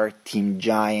Car, Team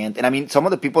Giant. And I mean, some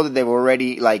of the people that they've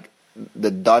already, like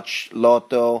the Dutch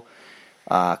Lotto,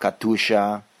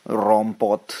 Katusha,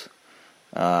 Rompot,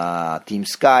 Team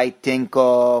Sky,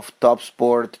 Tinkoff, Top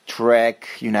Sport, Trek,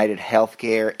 United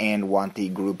Healthcare, and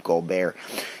Wanty Group Colbert.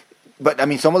 But I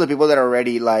mean, some of the people that are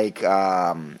already like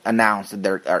announced that they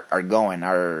are going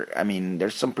are. I mean,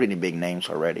 there's some pretty big names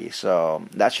already, so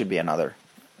that should be another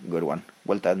good one.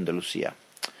 Vuelta a Andalucía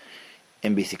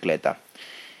en bicicleta,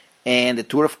 and the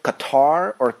Tour of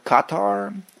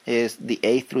Qatar is the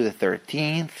 8th through the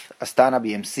 13th. Astana,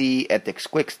 BMC, Ethics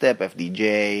Quickstep,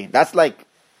 FDJ. That's like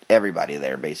everybody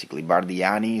there basically.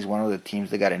 Bardiani is one of the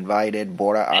teams that got invited.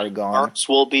 Bora Argon. Merckx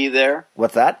will be there.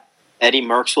 What's that? Eddie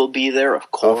Merckx will be there, of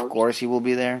course. Of course he will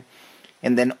be there.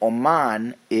 And then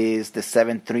Oman is the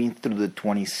 17th through the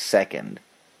 22nd.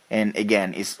 And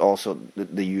again, it's also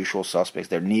the usual suspects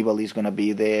there. Nibali is going to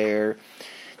be there.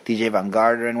 TJ Van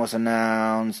Garderen was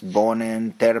announced.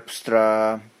 Bonin,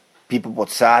 Terpstra, Pipo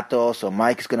Pozzato. So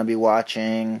Mike is going to be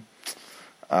watching.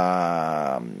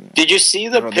 Did you see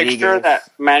the Rodriguez. picture that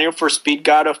Manual for Speed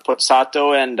got of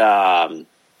Pozzato and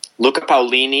Luca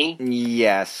Paolini?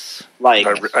 Yes. Like,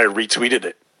 I retweeted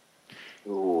it.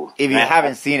 ooh, If you man.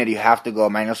 haven't seen it, you have to go.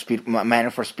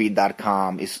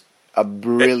 Manualforspeed.com is a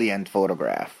brilliant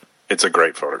photograph. It's a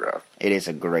great photograph. It is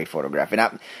a great photograph.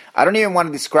 And I don't even want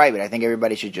to describe it. I think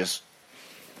everybody should just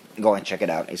go and check it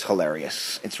out. It's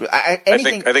hilarious. It's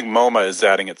anything I think MoMA is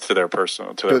adding it to their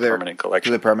permanent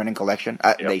collection. To the permanent collection.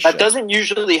 They That should. doesn't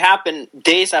usually happen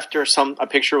days after a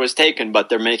picture was taken, but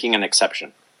they're making an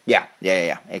exception. Yeah,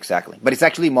 exactly. But it's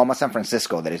actually MoMA San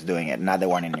Francisco that is doing it, not the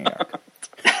one in New York.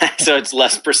 So it's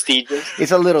less prestigious.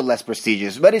 It's a little less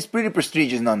prestigious, but it's pretty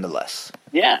prestigious nonetheless.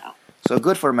 Yeah. So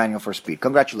good for Manual for Speed.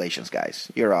 Congratulations,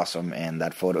 guys. You're awesome, and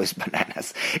that photo is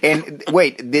bananas. And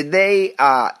wait, did they,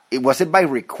 was it by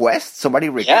request? Somebody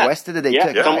requested that they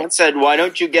took it? Someone said, why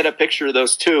don't you get a picture of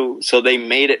those two? So they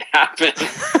made it happen.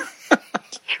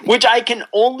 Which I can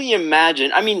only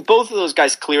imagine. I mean, both of those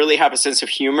guys clearly have a sense of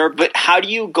humor, but how do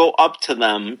you go up to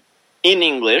them in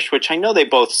English, which I know they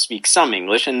both speak some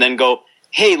English, and then go,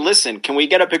 hey, listen, can we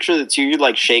get a picture of the two of you,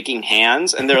 like, shaking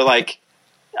hands? And they're like,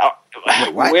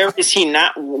 what? where is he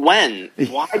not? When?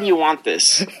 Why do you want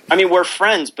this? I mean, we're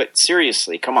friends, but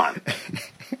seriously, come on.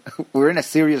 We're in a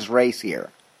serious race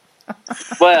here.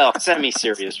 Well,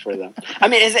 semi-serious for them. I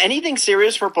mean, is anything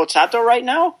serious for Pozzato right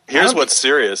now? Here's what's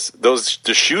serious: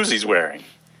 the shoes he's wearing.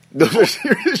 Those are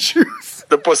serious shoes.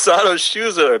 The Pozzato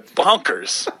shoes are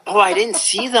bonkers. Oh, I didn't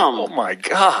see them. Oh my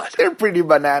god! They're pretty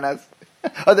bananas.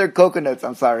 Oh, they're coconuts.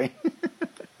 I'm sorry.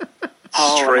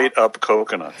 Straight up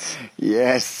coconuts.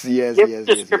 Yes. Give the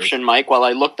description, Mike, while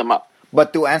I look them up.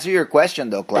 But to answer your question,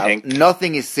 though, Klaus, Pink.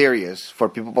 nothing is serious for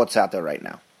Pipo Pozzato right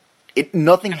now.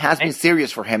 Nothing has been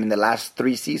serious for him in the last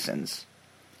 3 seasons.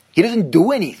 He doesn't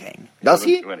do anything, does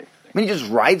he? Doesn't do anything. I mean, he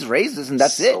just rides races and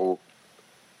that's it. So,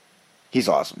 He's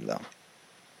awesome, though.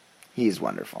 He is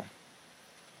wonderful.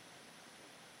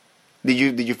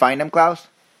 Did you find him, Klaus?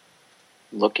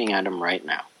 Looking at them right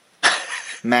now.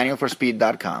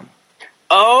 Manualforspeed.com.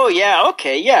 Oh, yeah,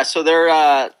 okay, yeah. So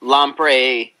they're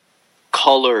Lamprey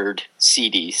colored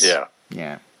CDs. Yeah.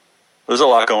 Yeah. There's a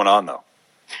lot going on, though.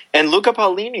 And Luca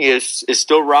Paolini is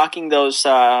still rocking those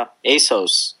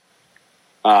ASOS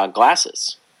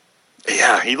glasses.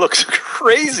 Yeah, he looks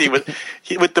crazy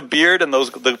with the beard and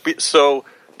those. So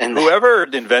And Whoever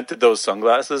invented those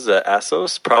sunglasses at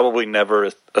Asos probably never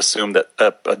assumed that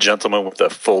a gentleman with a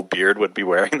full beard would be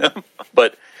wearing them.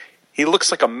 But he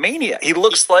looks like a maniac. He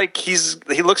looks like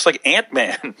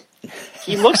Ant-Man.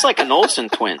 he looks like an Olsen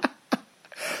twin.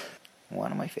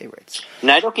 One of my favorites.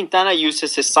 Nairo Quintana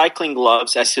uses his cycling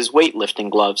gloves as his weightlifting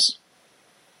gloves.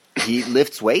 He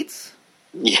lifts weights?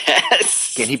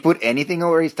 Yes. Can he put anything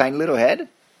over his tiny little head?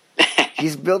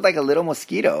 He's built like a little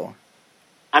mosquito.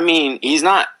 I mean, he's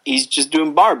just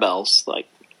doing barbells. Like,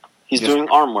 he's doing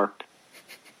arm work.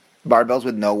 Barbells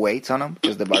with no weights on them?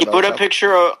 Just the barbell He put a itself?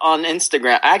 picture on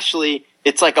Instagram. Actually,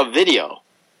 it's like a video.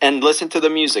 And listen to the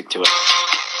music to it.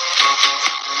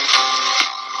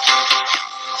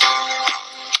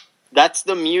 That's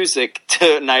the music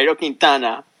to Nairo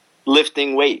Quintana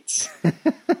lifting weights.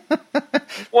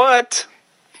 What?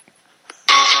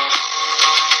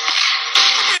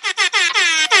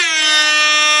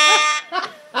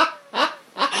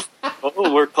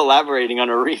 Oh, we're collaborating on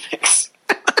a remix.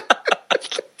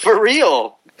 For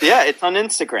real. Yeah, it's on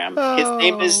Instagram. His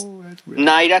name is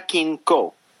Naira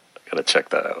Kinko. Gotta check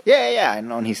that out. Yeah, I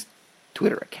know on his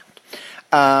Twitter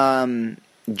account.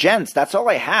 Gents, that's all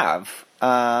I have.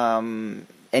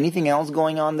 Anything else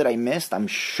going on that I missed? I'm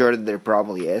sure there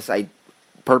probably is. I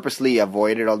purposely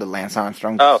avoided all the Lance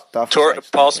Armstrong stuff.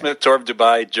 Paul Smith Tour of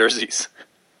Dubai jerseys.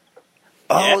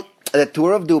 Oh, the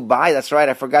Tour of Dubai. That's right.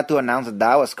 I forgot to announce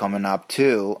that was coming up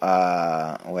too.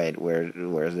 Wait,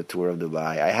 where's the Tour of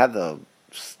Dubai? I had the.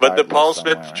 But the Paul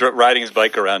somewhere. Smith riding his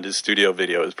bike around his studio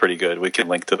video is pretty good. We can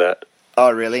link to that.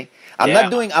 Oh, really? I'm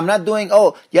not doing.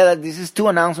 Oh, yeah. This is two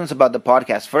announcements about the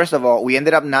podcast. First of all, we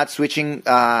ended up not switching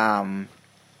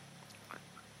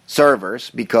servers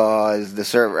because the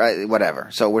server, whatever.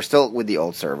 So we're still with the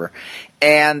old server.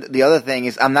 And the other thing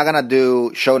is, I'm not gonna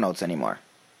do show notes anymore.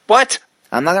 What?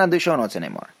 I'm not gonna do show notes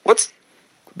anymore. What's?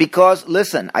 Because,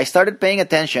 listen, I started paying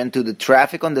attention to the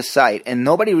traffic on the site, and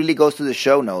nobody really goes to the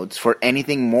show notes for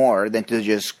anything more than to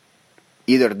just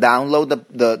either download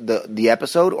the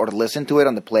episode or listen to it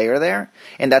on the player there,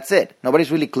 and that's it.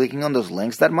 Nobody's really clicking on those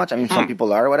links that much. I mean, some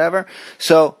people are or whatever.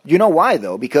 So, you know why,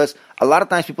 though? Because a lot of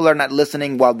times people are not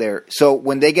listening while they're... So,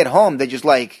 when they get home, they just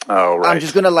like... Oh, right. I'm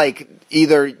just going to, like,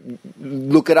 either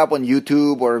look it up on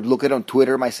YouTube or look it on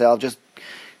Twitter myself. Just...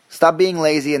 Stop being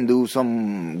lazy and do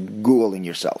some Googling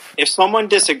yourself. If someone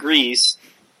disagrees,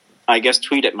 I guess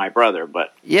tweet at my brother,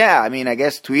 but... Yeah, I mean, I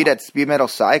guess tweet at Speed Metal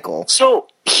Cycle. So,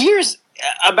 here's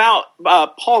about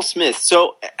Paul Smith.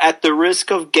 So, at the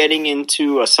risk of getting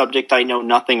into a subject I know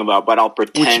nothing about, but I'll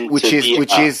pretend which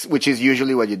is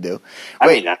usually what you do. I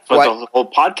mean, that's what the whole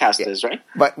podcast is, right?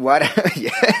 But what...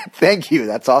 yeah, thank you.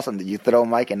 That's awesome that you throw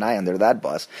Mike and I under that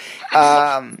bus.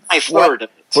 I've heard of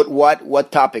it. But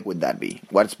what topic would that be?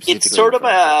 What specifically? It's sort of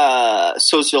a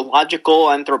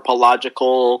sociological,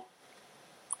 anthropological,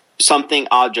 something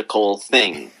logical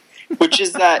thing, which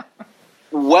is that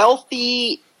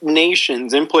wealthy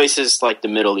nations in places like the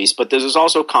Middle East, but this is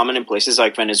also common in places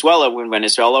like Venezuela, when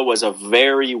Venezuela was a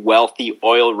very wealthy,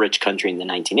 oil-rich country in the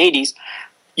 1980s,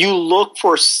 you look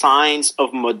for signs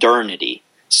of modernity.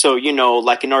 So, you know,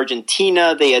 like in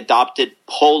Argentina, they adopted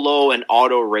polo and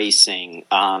auto racing.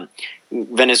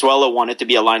 Venezuela wanted to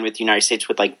be aligned with the United States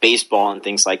with like baseball and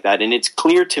things like that. And it's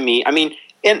clear to me, I mean,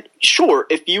 and sure,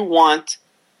 if you want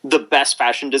the best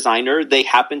fashion designer, they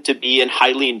happen to be in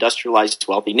highly industrialized,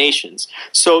 wealthy nations.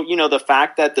 So, you know, the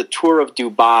fact that the Tour of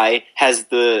Dubai has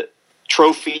the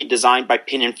trophy designed by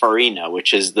Pininfarina,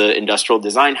 which is the industrial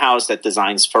design house that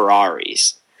designs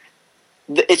Ferraris,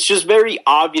 it's just very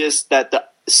obvious that the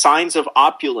signs of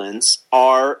opulence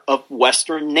are of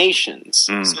Western nations.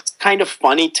 So it's kind of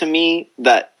funny to me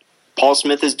that Paul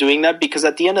Smith is doing that, because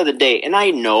at the end of the day, and I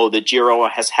know that Giro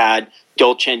has had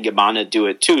Dolce & Gabbana do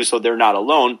it too, so they're not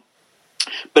alone,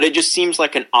 but it just seems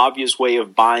like an obvious way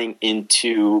of buying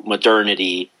into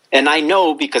modernity. And I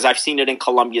know because I've seen it in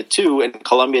Colombia too, and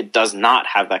Colombia does not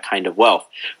have that kind of wealth.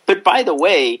 But by the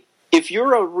way, if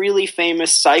you're a really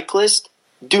famous cyclist,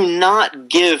 do not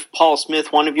give Paul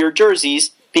Smith one of your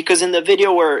jerseys, because in the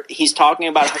video where he's talking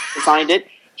about how he designed it,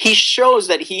 he shows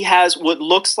that he has what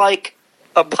looks like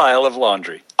a pile of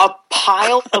laundry. A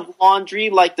pile of laundry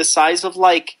like the size of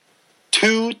like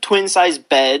 2 twin-size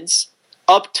beds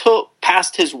up to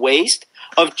past his waist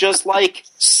of just like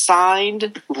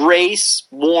signed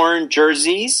race-worn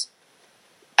jerseys.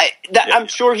 I'm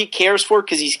sure he cares for it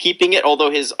because he's keeping it,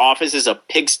 although his office is a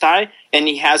pigsty, and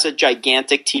he has a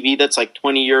gigantic TV that's like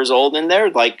 20 years old in there.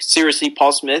 Like, seriously,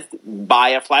 Paul Smith, buy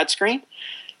a flat screen?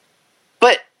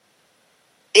 But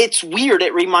It's weird.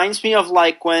 It reminds me of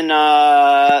like when,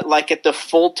 like at the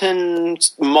Fulton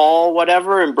Mall,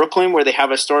 whatever, in Brooklyn, where they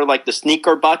have a store like the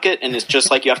Sneaker Bucket, and it's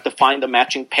just like you have to find a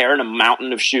matching pair and a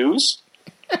mountain of shoes.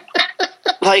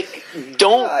 Like,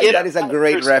 don't get that is a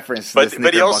great reference. But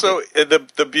he also,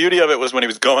 the beauty of it was when he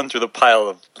was going through the pile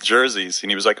of jerseys, and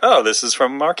he was like, oh, this is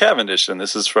from Mark Cavendish, and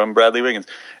this is from Bradley Wiggins.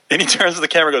 And he turns to the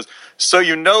camera and goes, so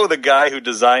you know the guy who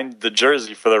designed the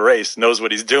jersey for the race knows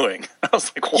what he's doing. I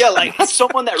was like, what? Yeah, like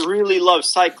someone that really loves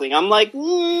cycling. I'm like,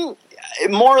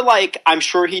 more like I'm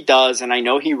sure he does, and I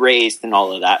know he raced and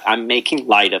all of that. I'm making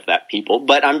light of that, people.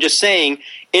 But I'm just saying,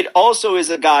 it also is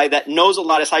a guy that knows a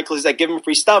lot of cyclists that give him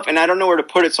free stuff, and I don't know where to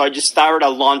put it, so I just started a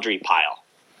laundry pile.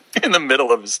 In the middle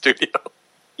of his studio.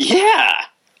 Yeah.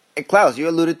 Klaus, you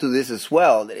alluded to this as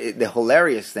well. The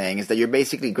hilarious thing is that you're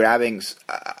basically grabbing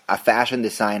a fashion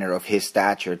designer of his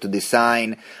stature to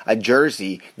design a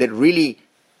jersey that really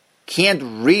can't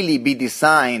really be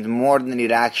designed more than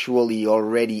it actually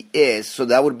already is. So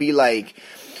that would be like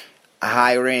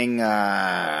hiring,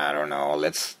 I don't know,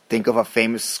 let's think of a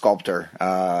famous sculptor.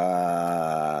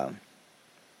 I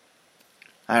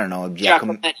don't know,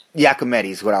 Giacometti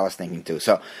is what I was thinking too.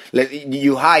 So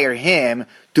you hire him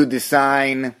to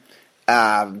design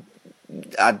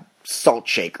a salt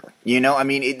shaker. You know, I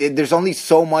mean, there's only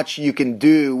so much you can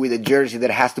do with a jersey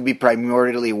that has to be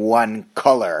primarily one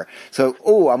color. So,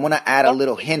 I'm going to add a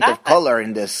little hint of color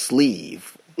in the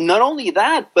sleeve. Not only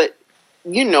that, but,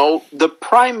 you know, the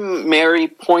primary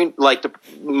point, like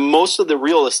most of the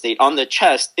real estate on the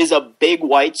chest is a big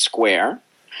white square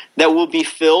that will be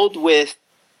filled with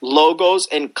logos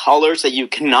and colors that you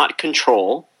cannot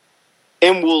control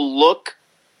and will look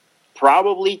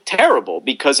probably terrible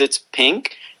because it's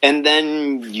pink, and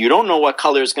then you don't know what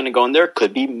color is going to go in there. It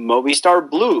could be Movistar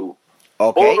blue.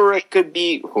 Okay. Or it could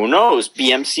be, who knows,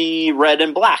 BMC red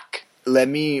and black. Let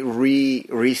me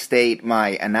restate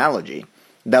my analogy.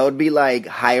 That would be like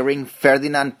hiring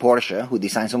Ferdinand Porsche, who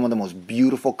designed some of the most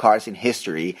beautiful cars in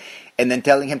history, and then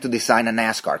telling him to design a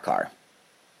NASCAR car.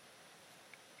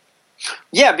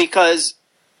 Yeah, because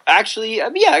actually,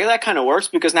 that kind of works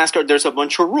because NASCAR, there's a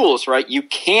bunch of rules, right? You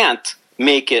can't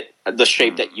make it the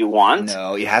shape that you want.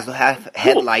 No, it has to have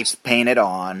headlights painted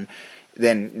on.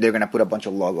 Then they're going to put a bunch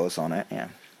of logos on it, yeah.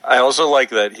 I also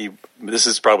like that this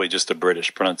is probably just a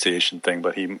British pronunciation thing,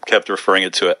 but he kept referring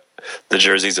the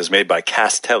jerseys as made by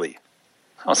Castelli.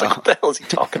 I was like, what the hell is he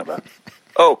talking about?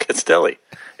 Oh, Castelli.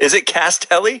 Is it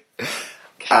Castelli?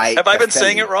 Have I been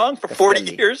saying it wrong for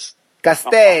 40 years?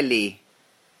 Castelli.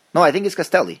 No, I think it's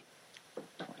Castelli.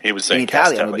 He was saying in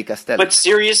Italian Castelli. It would be Castelli. But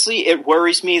seriously, it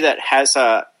worries me that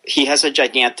he has a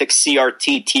gigantic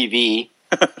CRT TV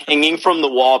hanging from the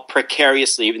wall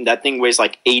precariously. Even that thing weighs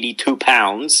like 82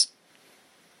 pounds.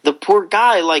 The poor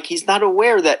guy, like, he's not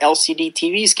aware that LCD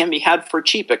TVs can be had for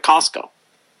cheap at Costco.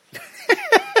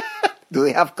 Do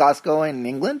they have Costco in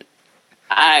England?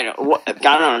 I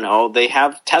don't know. They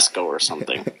have Tesco or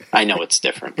something. I know it's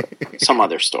different. Some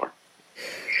other store.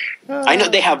 I know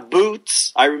they have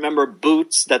Boots. I remember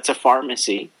Boots. That's a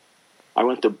pharmacy. I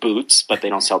went to Boots, but they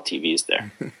don't sell TVs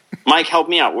there. Mike, help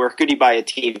me out. Where could he buy a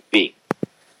TV?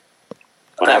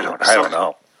 Whatever. I don't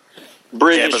know.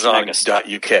 British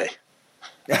Amazon.uk.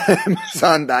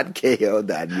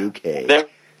 Amazon.co.uk.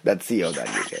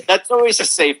 .co.uk. That's always a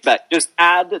safe bet. Just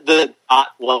add the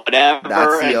whatever.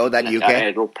 .co.uk.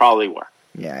 It'll probably work.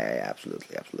 Yeah,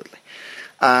 absolutely.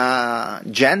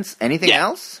 Gents, anything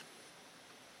else?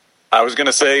 I was going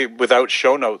to say, without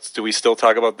show notes, do we still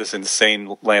talk about this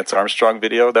insane Lance Armstrong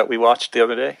video that we watched the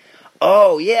other day?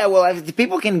 Oh, yeah. Well,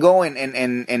 people can go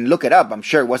and look it up, I'm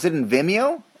sure. Was it in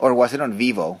Vimeo or was it on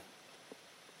Vivo?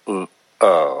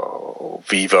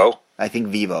 Vivo. I think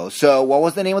Vivo. So what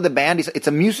was the name of the band? It's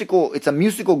a musical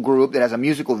group that has a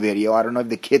musical video. I don't know if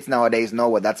the kids nowadays know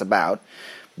what that's about.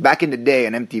 Back in the day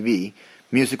on MTV,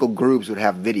 musical groups would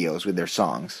have videos with their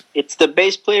songs. It's the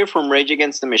bass player from Rage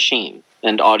Against the Machine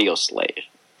and Audio Slave.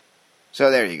 So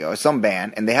there you go. It's some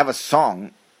band, and they have a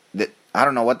song that I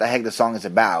don't know what the heck the song is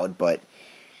about, but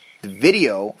the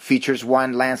video features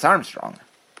one Lance Armstrong.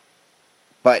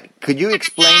 But could you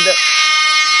explain the...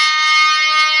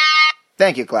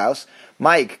 Thank you, Klaus.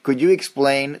 Mike, could you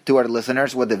explain to our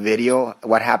listeners what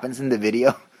happens in the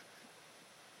video?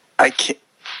 I can't.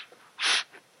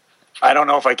 I don't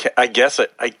know if I can. I guess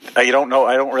it. I don't know.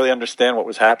 I don't really understand what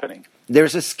was happening.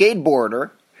 There's a skateboarder,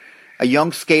 a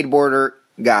young skateboarder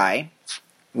guy,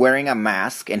 wearing a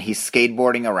mask, and he's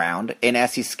skateboarding around. And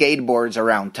as he skateboards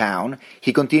around town,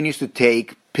 he continues to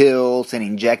take pills and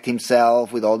inject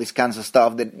himself with all these kinds of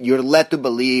stuff that you're led to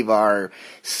believe are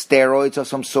steroids of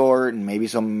some sort, and maybe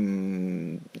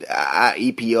some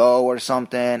EPO or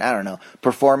something. I don't know.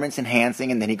 Performance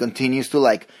enhancing, and then he continues to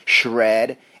like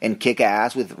shred and kick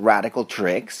ass with radical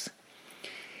tricks.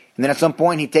 And then at some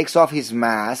point he takes off his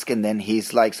mask, and then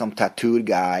he's like some tattooed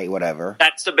guy, whatever.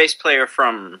 That's the bass player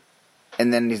from...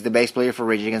 And then he's the bass player for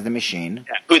Rage Against the Machine.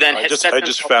 Yeah, who then I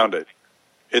just found it.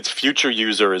 It's Future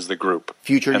User is the group.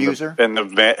 Future and User? And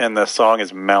the song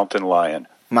is Mountain Lion.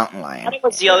 Mountain Lion. I think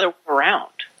it's the other way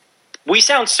around. We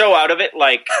sound so out of it,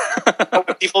 like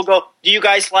people go, do you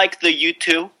guys like the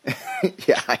U2?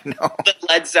 Yeah, I know. The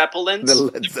Led Zeppelins? The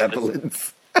Led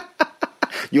Zeppelins.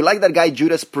 You like that guy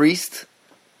Judas Priest?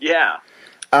 Yeah.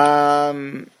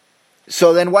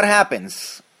 So then what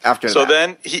happens after that?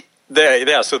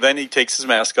 So then he takes his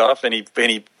mask off and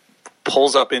he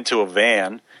pulls up into a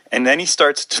van, and then he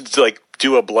starts to like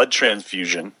do a blood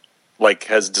transfusion,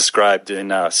 like as described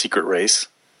in Secret Race.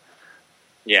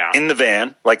 Yeah. In the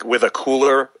van, like with a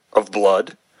cooler of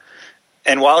blood.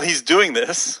 And while he's doing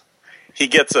this, he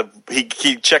checks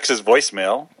his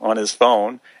voicemail on his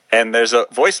phone, and there's a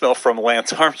voicemail from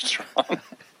Lance Armstrong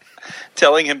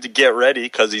telling him to get ready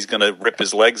because he's going to rip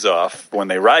his legs off when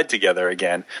they ride together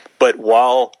again. But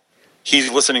while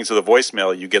he's listening to the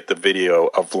voicemail, you get the video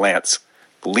of Lance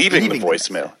leaving the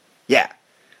voicemail. Yeah.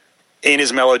 In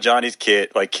his Mellow Johnny's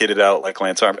kit, like kitted out like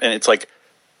Lance Armstrong. And it's like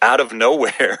out of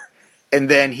nowhere. And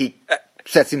then he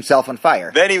sets himself on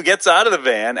fire. Then he gets out of the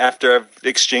van after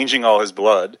exchanging all his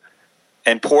blood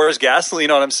and pours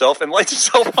gasoline on himself and lights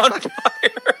himself on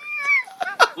fire.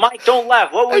 Mike, don't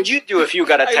laugh. What would you do if you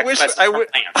got a text message from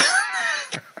Lance?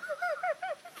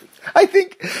 I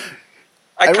think...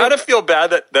 I kind of feel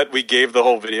bad that we gave the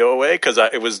whole video away because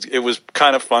it was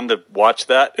kind of fun to watch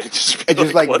that. It just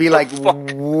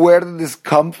where did this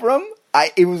come from?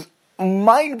 It was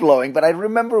mind blowing. But I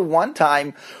remember one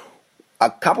time, a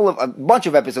bunch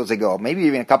of episodes ago, maybe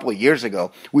even a couple of years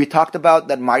ago, we talked about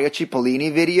that Mario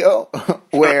Cipollini video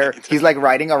where he's like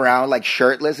riding around like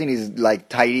shirtless in his like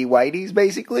tidy whities,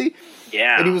 basically.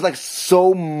 Yeah. And it was like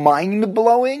so mind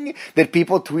blowing that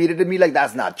people tweeted at me like,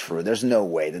 that's not true. There's no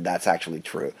way that that's actually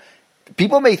true.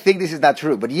 People may think this is not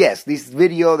true, but yes, this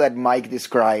video that Mike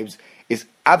describes is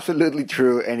absolutely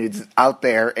true, and it's out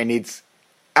there, and it's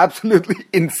absolutely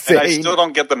insane. And I still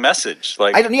don't get the message.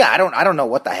 Like I don't know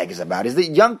what the heck is about. Is the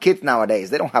young kids nowadays?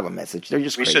 They don't have a message. They're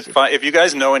just crazy. We should find, if you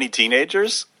guys know any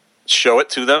teenagers, show it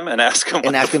to them and ask them.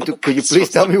 Could you please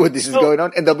tell me what this is going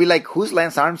on? And they'll be like, who's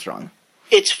Lance Armstrong?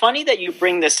 It's funny that you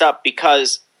bring this up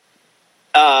because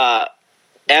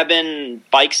Eben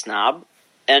Bike Snob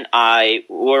and I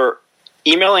were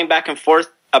emailing back and forth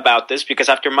about this because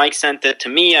after Mike sent it to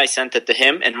me, I sent it to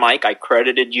him. And Mike, I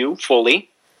credited you fully.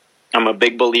 I'm a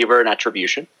big believer in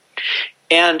attribution.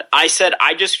 And I said,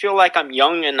 I just feel like I'm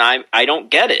young and I don't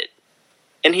get it.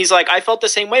 And he's like, I felt the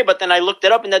same way, but then I looked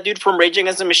it up and that dude from Rage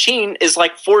Against the Machine is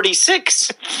like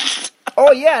 46.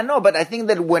 Oh yeah, no, but I think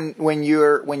that when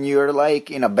you're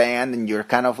like in a band and you're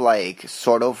kind of like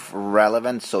sort of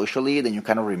relevant socially, then you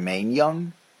kind of remain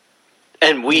young.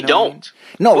 And we don't.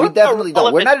 No, We're we definitely don't.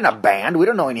 relevant. We're not in a band. We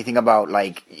don't know anything about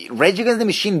like Rage Against the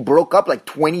Machine broke up like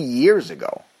 20 years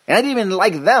ago. And I didn't even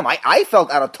like them. I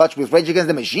felt out of touch with Rage Against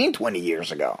the Machine 20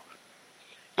 years ago.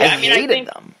 Yeah, I hated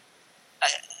them.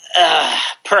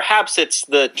 Perhaps it's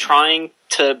the trying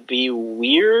to be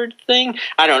weird thing.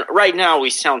 I don't know. Right now we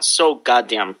sound so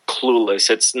goddamn clueless.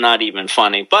 It's not even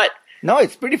funny. But No,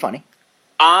 it's pretty funny.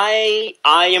 I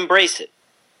embrace it.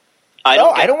 I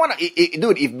don't want to...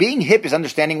 Dude, if being hip is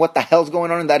understanding what the hell's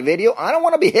going on in that video, I don't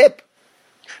want to be hip.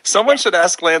 Someone should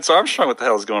ask Lance Armstrong what the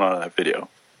hell is going on in that video.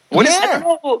 I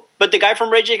don't know, but the guy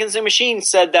from Rage Against the Machine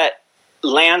said that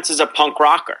Lance is a punk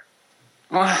rocker.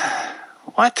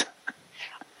 What?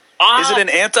 Is it an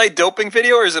anti-doping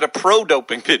video or is it a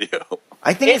pro-doping video?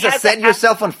 I think it's a set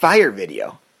yourself on fire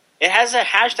video. It has a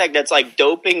hashtag that's like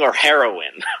doping or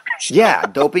heroin. Yeah,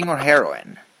 doping or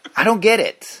heroin. I don't get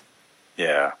it.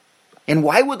 Yeah. And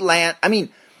why would Lance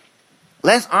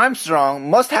Armstrong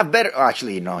must have better...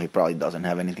 Actually, no, he probably doesn't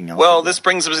have anything else. Well, this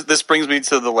brings me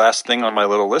to the last thing on my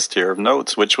little list here of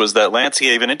notes, which was that Lance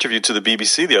gave an interview to the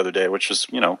BBC the other day, which was,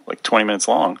 like 20 minutes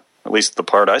long. At least the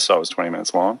part I saw was 20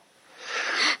 minutes long.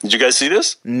 Did you guys see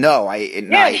this? No,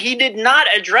 he did not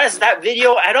address that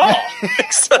video at all.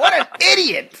 What an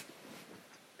idiot!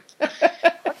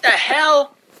 What the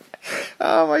hell?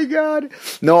 Oh my god!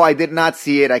 No, I did not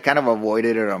see it. I kind of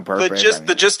avoided it on purpose.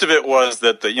 The gist of it was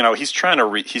that he's trying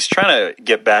to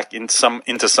get back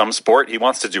into some sport. He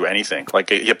wants to do anything. Like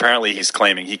apparently he's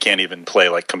claiming he can't even play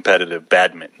like competitive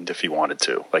badminton if he wanted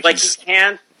to. He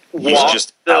can't walked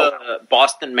just the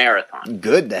Boston Marathon.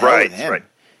 Good, the hell Right, with him. right.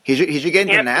 He should get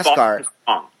into Can't be NASCAR. Boston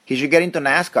strong. He should get into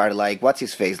NASCAR like, what's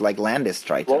his face, like Landis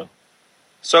tried to. Well,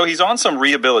 So he's on some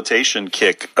rehabilitation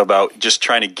kick about just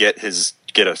trying to get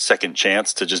a second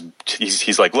chance to just.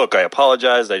 He's like, look, I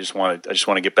apologized. I just want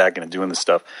to get back into doing this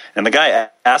stuff. And the guy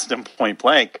asked him point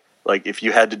blank, like, if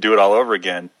you had to do it all over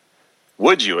again,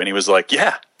 would you? And he was like,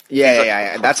 yeah.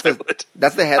 Yeah. That's I would.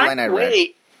 the headline by I the read.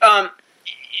 way,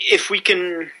 if we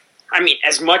can, I mean,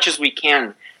 as much as we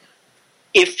can,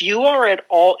 if you are at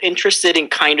all interested in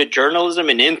kind of journalism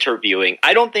and interviewing,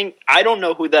 I don't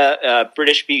know who the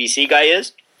British BBC guy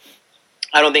is.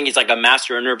 I don't think he's like a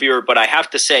master interviewer, but I have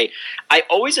to say, I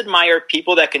always admire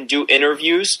people that can do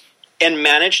interviews and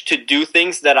manage to do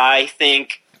things that I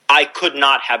think I could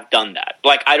not have done that.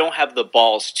 Like, I don't have the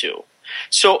balls to.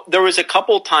 So there was a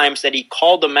couple times that he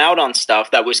called them out on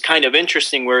stuff that was kind of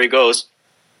interesting, where he goes,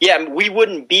 yeah, we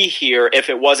wouldn't be here if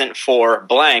it wasn't for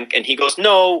blank. And he goes,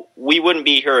 no, we wouldn't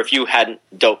be here if you hadn't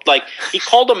doped. Like, he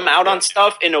called them out on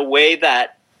stuff in a way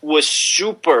that was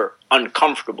super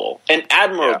uncomfortable and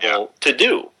admirable to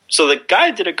do. So the guy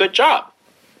did a good job.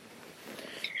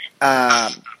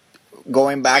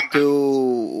 Going back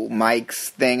to Mike's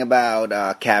thing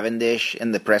about Cavendish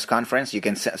in the press conference, you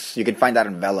can find that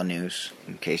on Velo News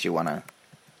in case you want to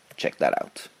check that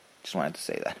out. Just wanted to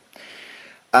say that.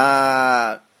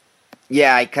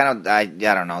 Yeah, I don't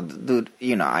know, dude.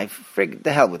 You know,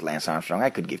 the hell with Lance Armstrong. I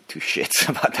could give two shits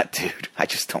about that dude. I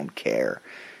just don't care.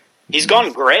 He's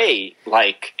gone gray,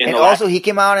 like, in and the also he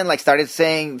came out and like started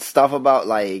saying stuff about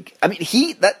like, I mean,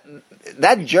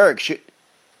 that jerk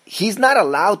he's not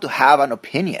allowed to have an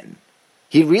opinion.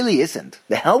 He really isn't.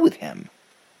 The hell with him.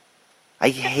 I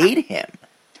hate him.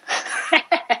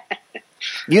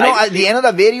 You know, at the end of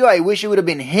the video, I wish it would have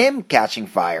been him catching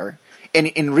fire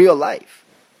in real life.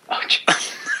 Oh,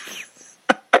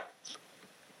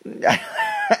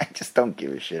 I just don't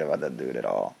give a shit about that dude at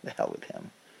all. The hell with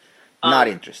him. Not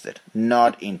interested.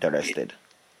 Not interested.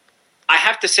 I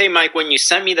have to say, Mike, when you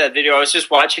sent me that video, I was just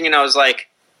watching and I was like,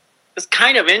 it's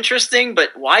kind of interesting,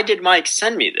 but why did Mike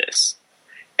send me this?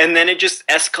 And then it just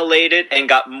escalated and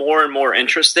got more and more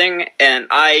interesting. And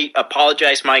I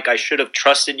apologize, Mike. I should have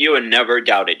trusted you and never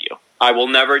doubted you. I will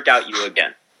never doubt you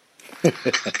again.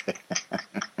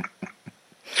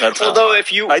 Although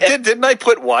didn't I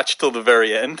put watch till the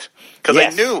very end? Because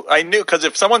Yes. I knew, because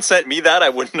if someone sent me that, I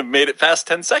wouldn't have made it past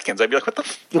 10 seconds. I'd be like,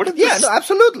 what is Yeah, this? no,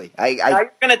 absolutely.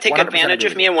 You're going to take 100% advantage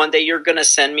of agree me, and one day you're going to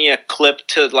send me a clip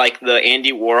to, like, the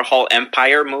Andy Warhol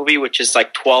Empire movie, which is,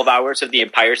 like, 12 hours of the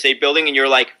Empire State Building, and you're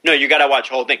like, no, you got to watch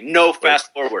the whole thing. No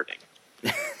fast forwarding.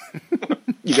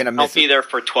 You're going to I'll miss be it. there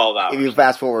for 12 hours. If you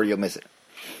fast forward, you'll miss it.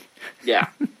 Yeah.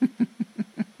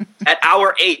 At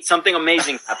hour 8, something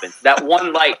amazing happens. That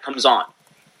one light comes on,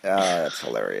 That's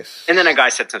hilarious. and then a guy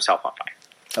sets himself on fire.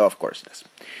 Oh, of course it does.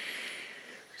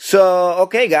 So,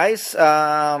 okay, guys.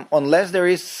 Unless there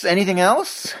is anything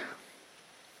else,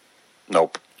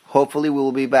 Nope. hopefully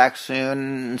we'll be back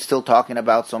soon, still talking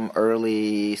about some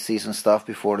early season stuff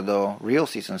before the real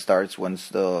season starts, once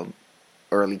the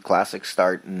early classics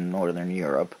start in Northern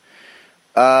Europe.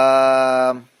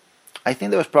 I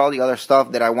think there was probably other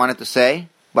stuff that I wanted to say,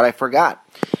 but I forgot.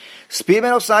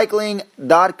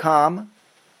 SpeedMetalCycling.com.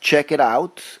 Check it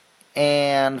out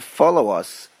and follow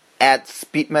us at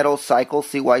SpeedMetalCycle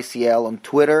CYCL on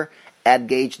Twitter, at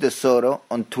Gage DeSoto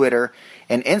on Twitter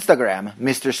and Instagram,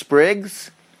 Mr.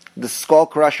 Spriggs, The Skull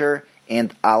Crusher,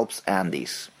 and Alps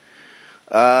Andes.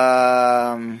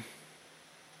 Yeah,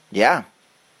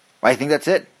 I think that's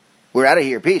it. We're out of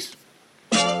here. Peace.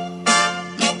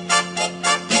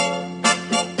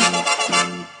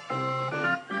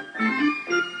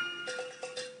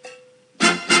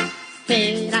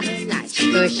 Hela hela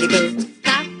shiku shiku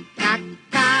ka ka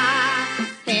ka.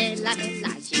 Hela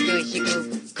hela shiku shiku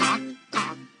ka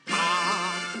ka ka.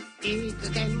 い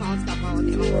つでもどこ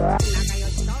でも仲良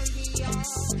しといよう。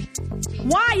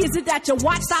 Why is it that your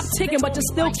watch stops ticking but you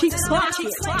still keep clocking?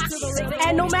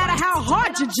 And no matter how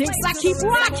hard you jinx, I keep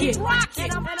rocking.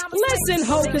 Listen,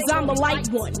 ho, cause I'm the light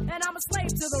one.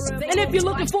 And if you're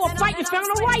looking for a fight, you found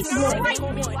the right one.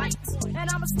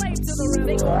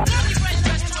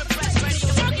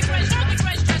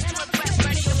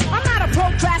 I'm not a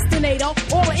procrastinator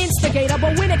or an instigator,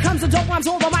 but when it comes to dope rhymes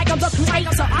on the mic, I'm the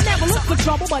creator. So I never look for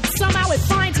trouble, but somehow it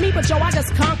finds me. But yo, I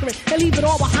just conquer it and leave it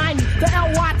all behind me. The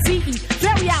L-Y-T-E,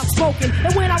 very outspoken.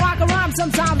 And when I rock a rhyme,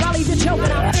 sometimes I leave it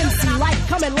choking. I'm MC, like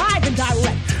coming live and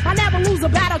direct. I never lose a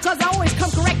battle, cause I always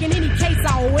come correct. In any case,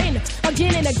 I'll win.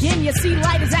 Again and again, you see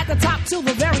light is at the top till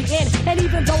the very end. And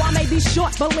even though I may be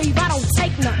short, believe I don't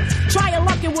take none. Try your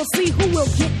luck and we'll see who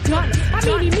will get done. I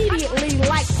mean immediately,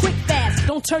 like quick fast.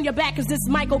 Don't turn your back, cause this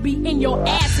mic will be in your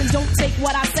ass. And don't take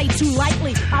what I say too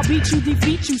lightly. I'll beat you,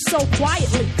 defeat you so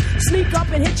quietly. Sneak up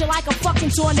and hit you like a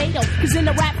fucking tornado. Cause in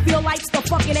the rap field life's the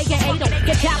fucking AK-8.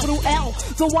 Get capital L,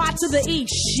 the Y to the E.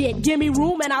 Shit, give me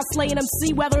room and I'll slay an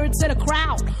MC, whether it's in a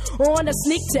crowd or on a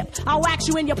sneak tip. I'll wax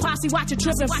you in your posse, watch you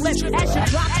trip and flip. As you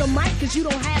drop the mic, cause you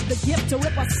don't have the gift to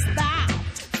rip a style.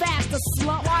 Fast or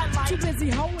slow, too busy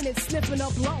hoeing and sniffing a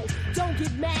blow. Don't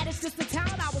get mad, it's just the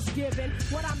talent I was given.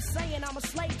 What I'm saying, I'm a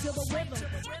slave to the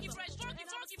rhythm.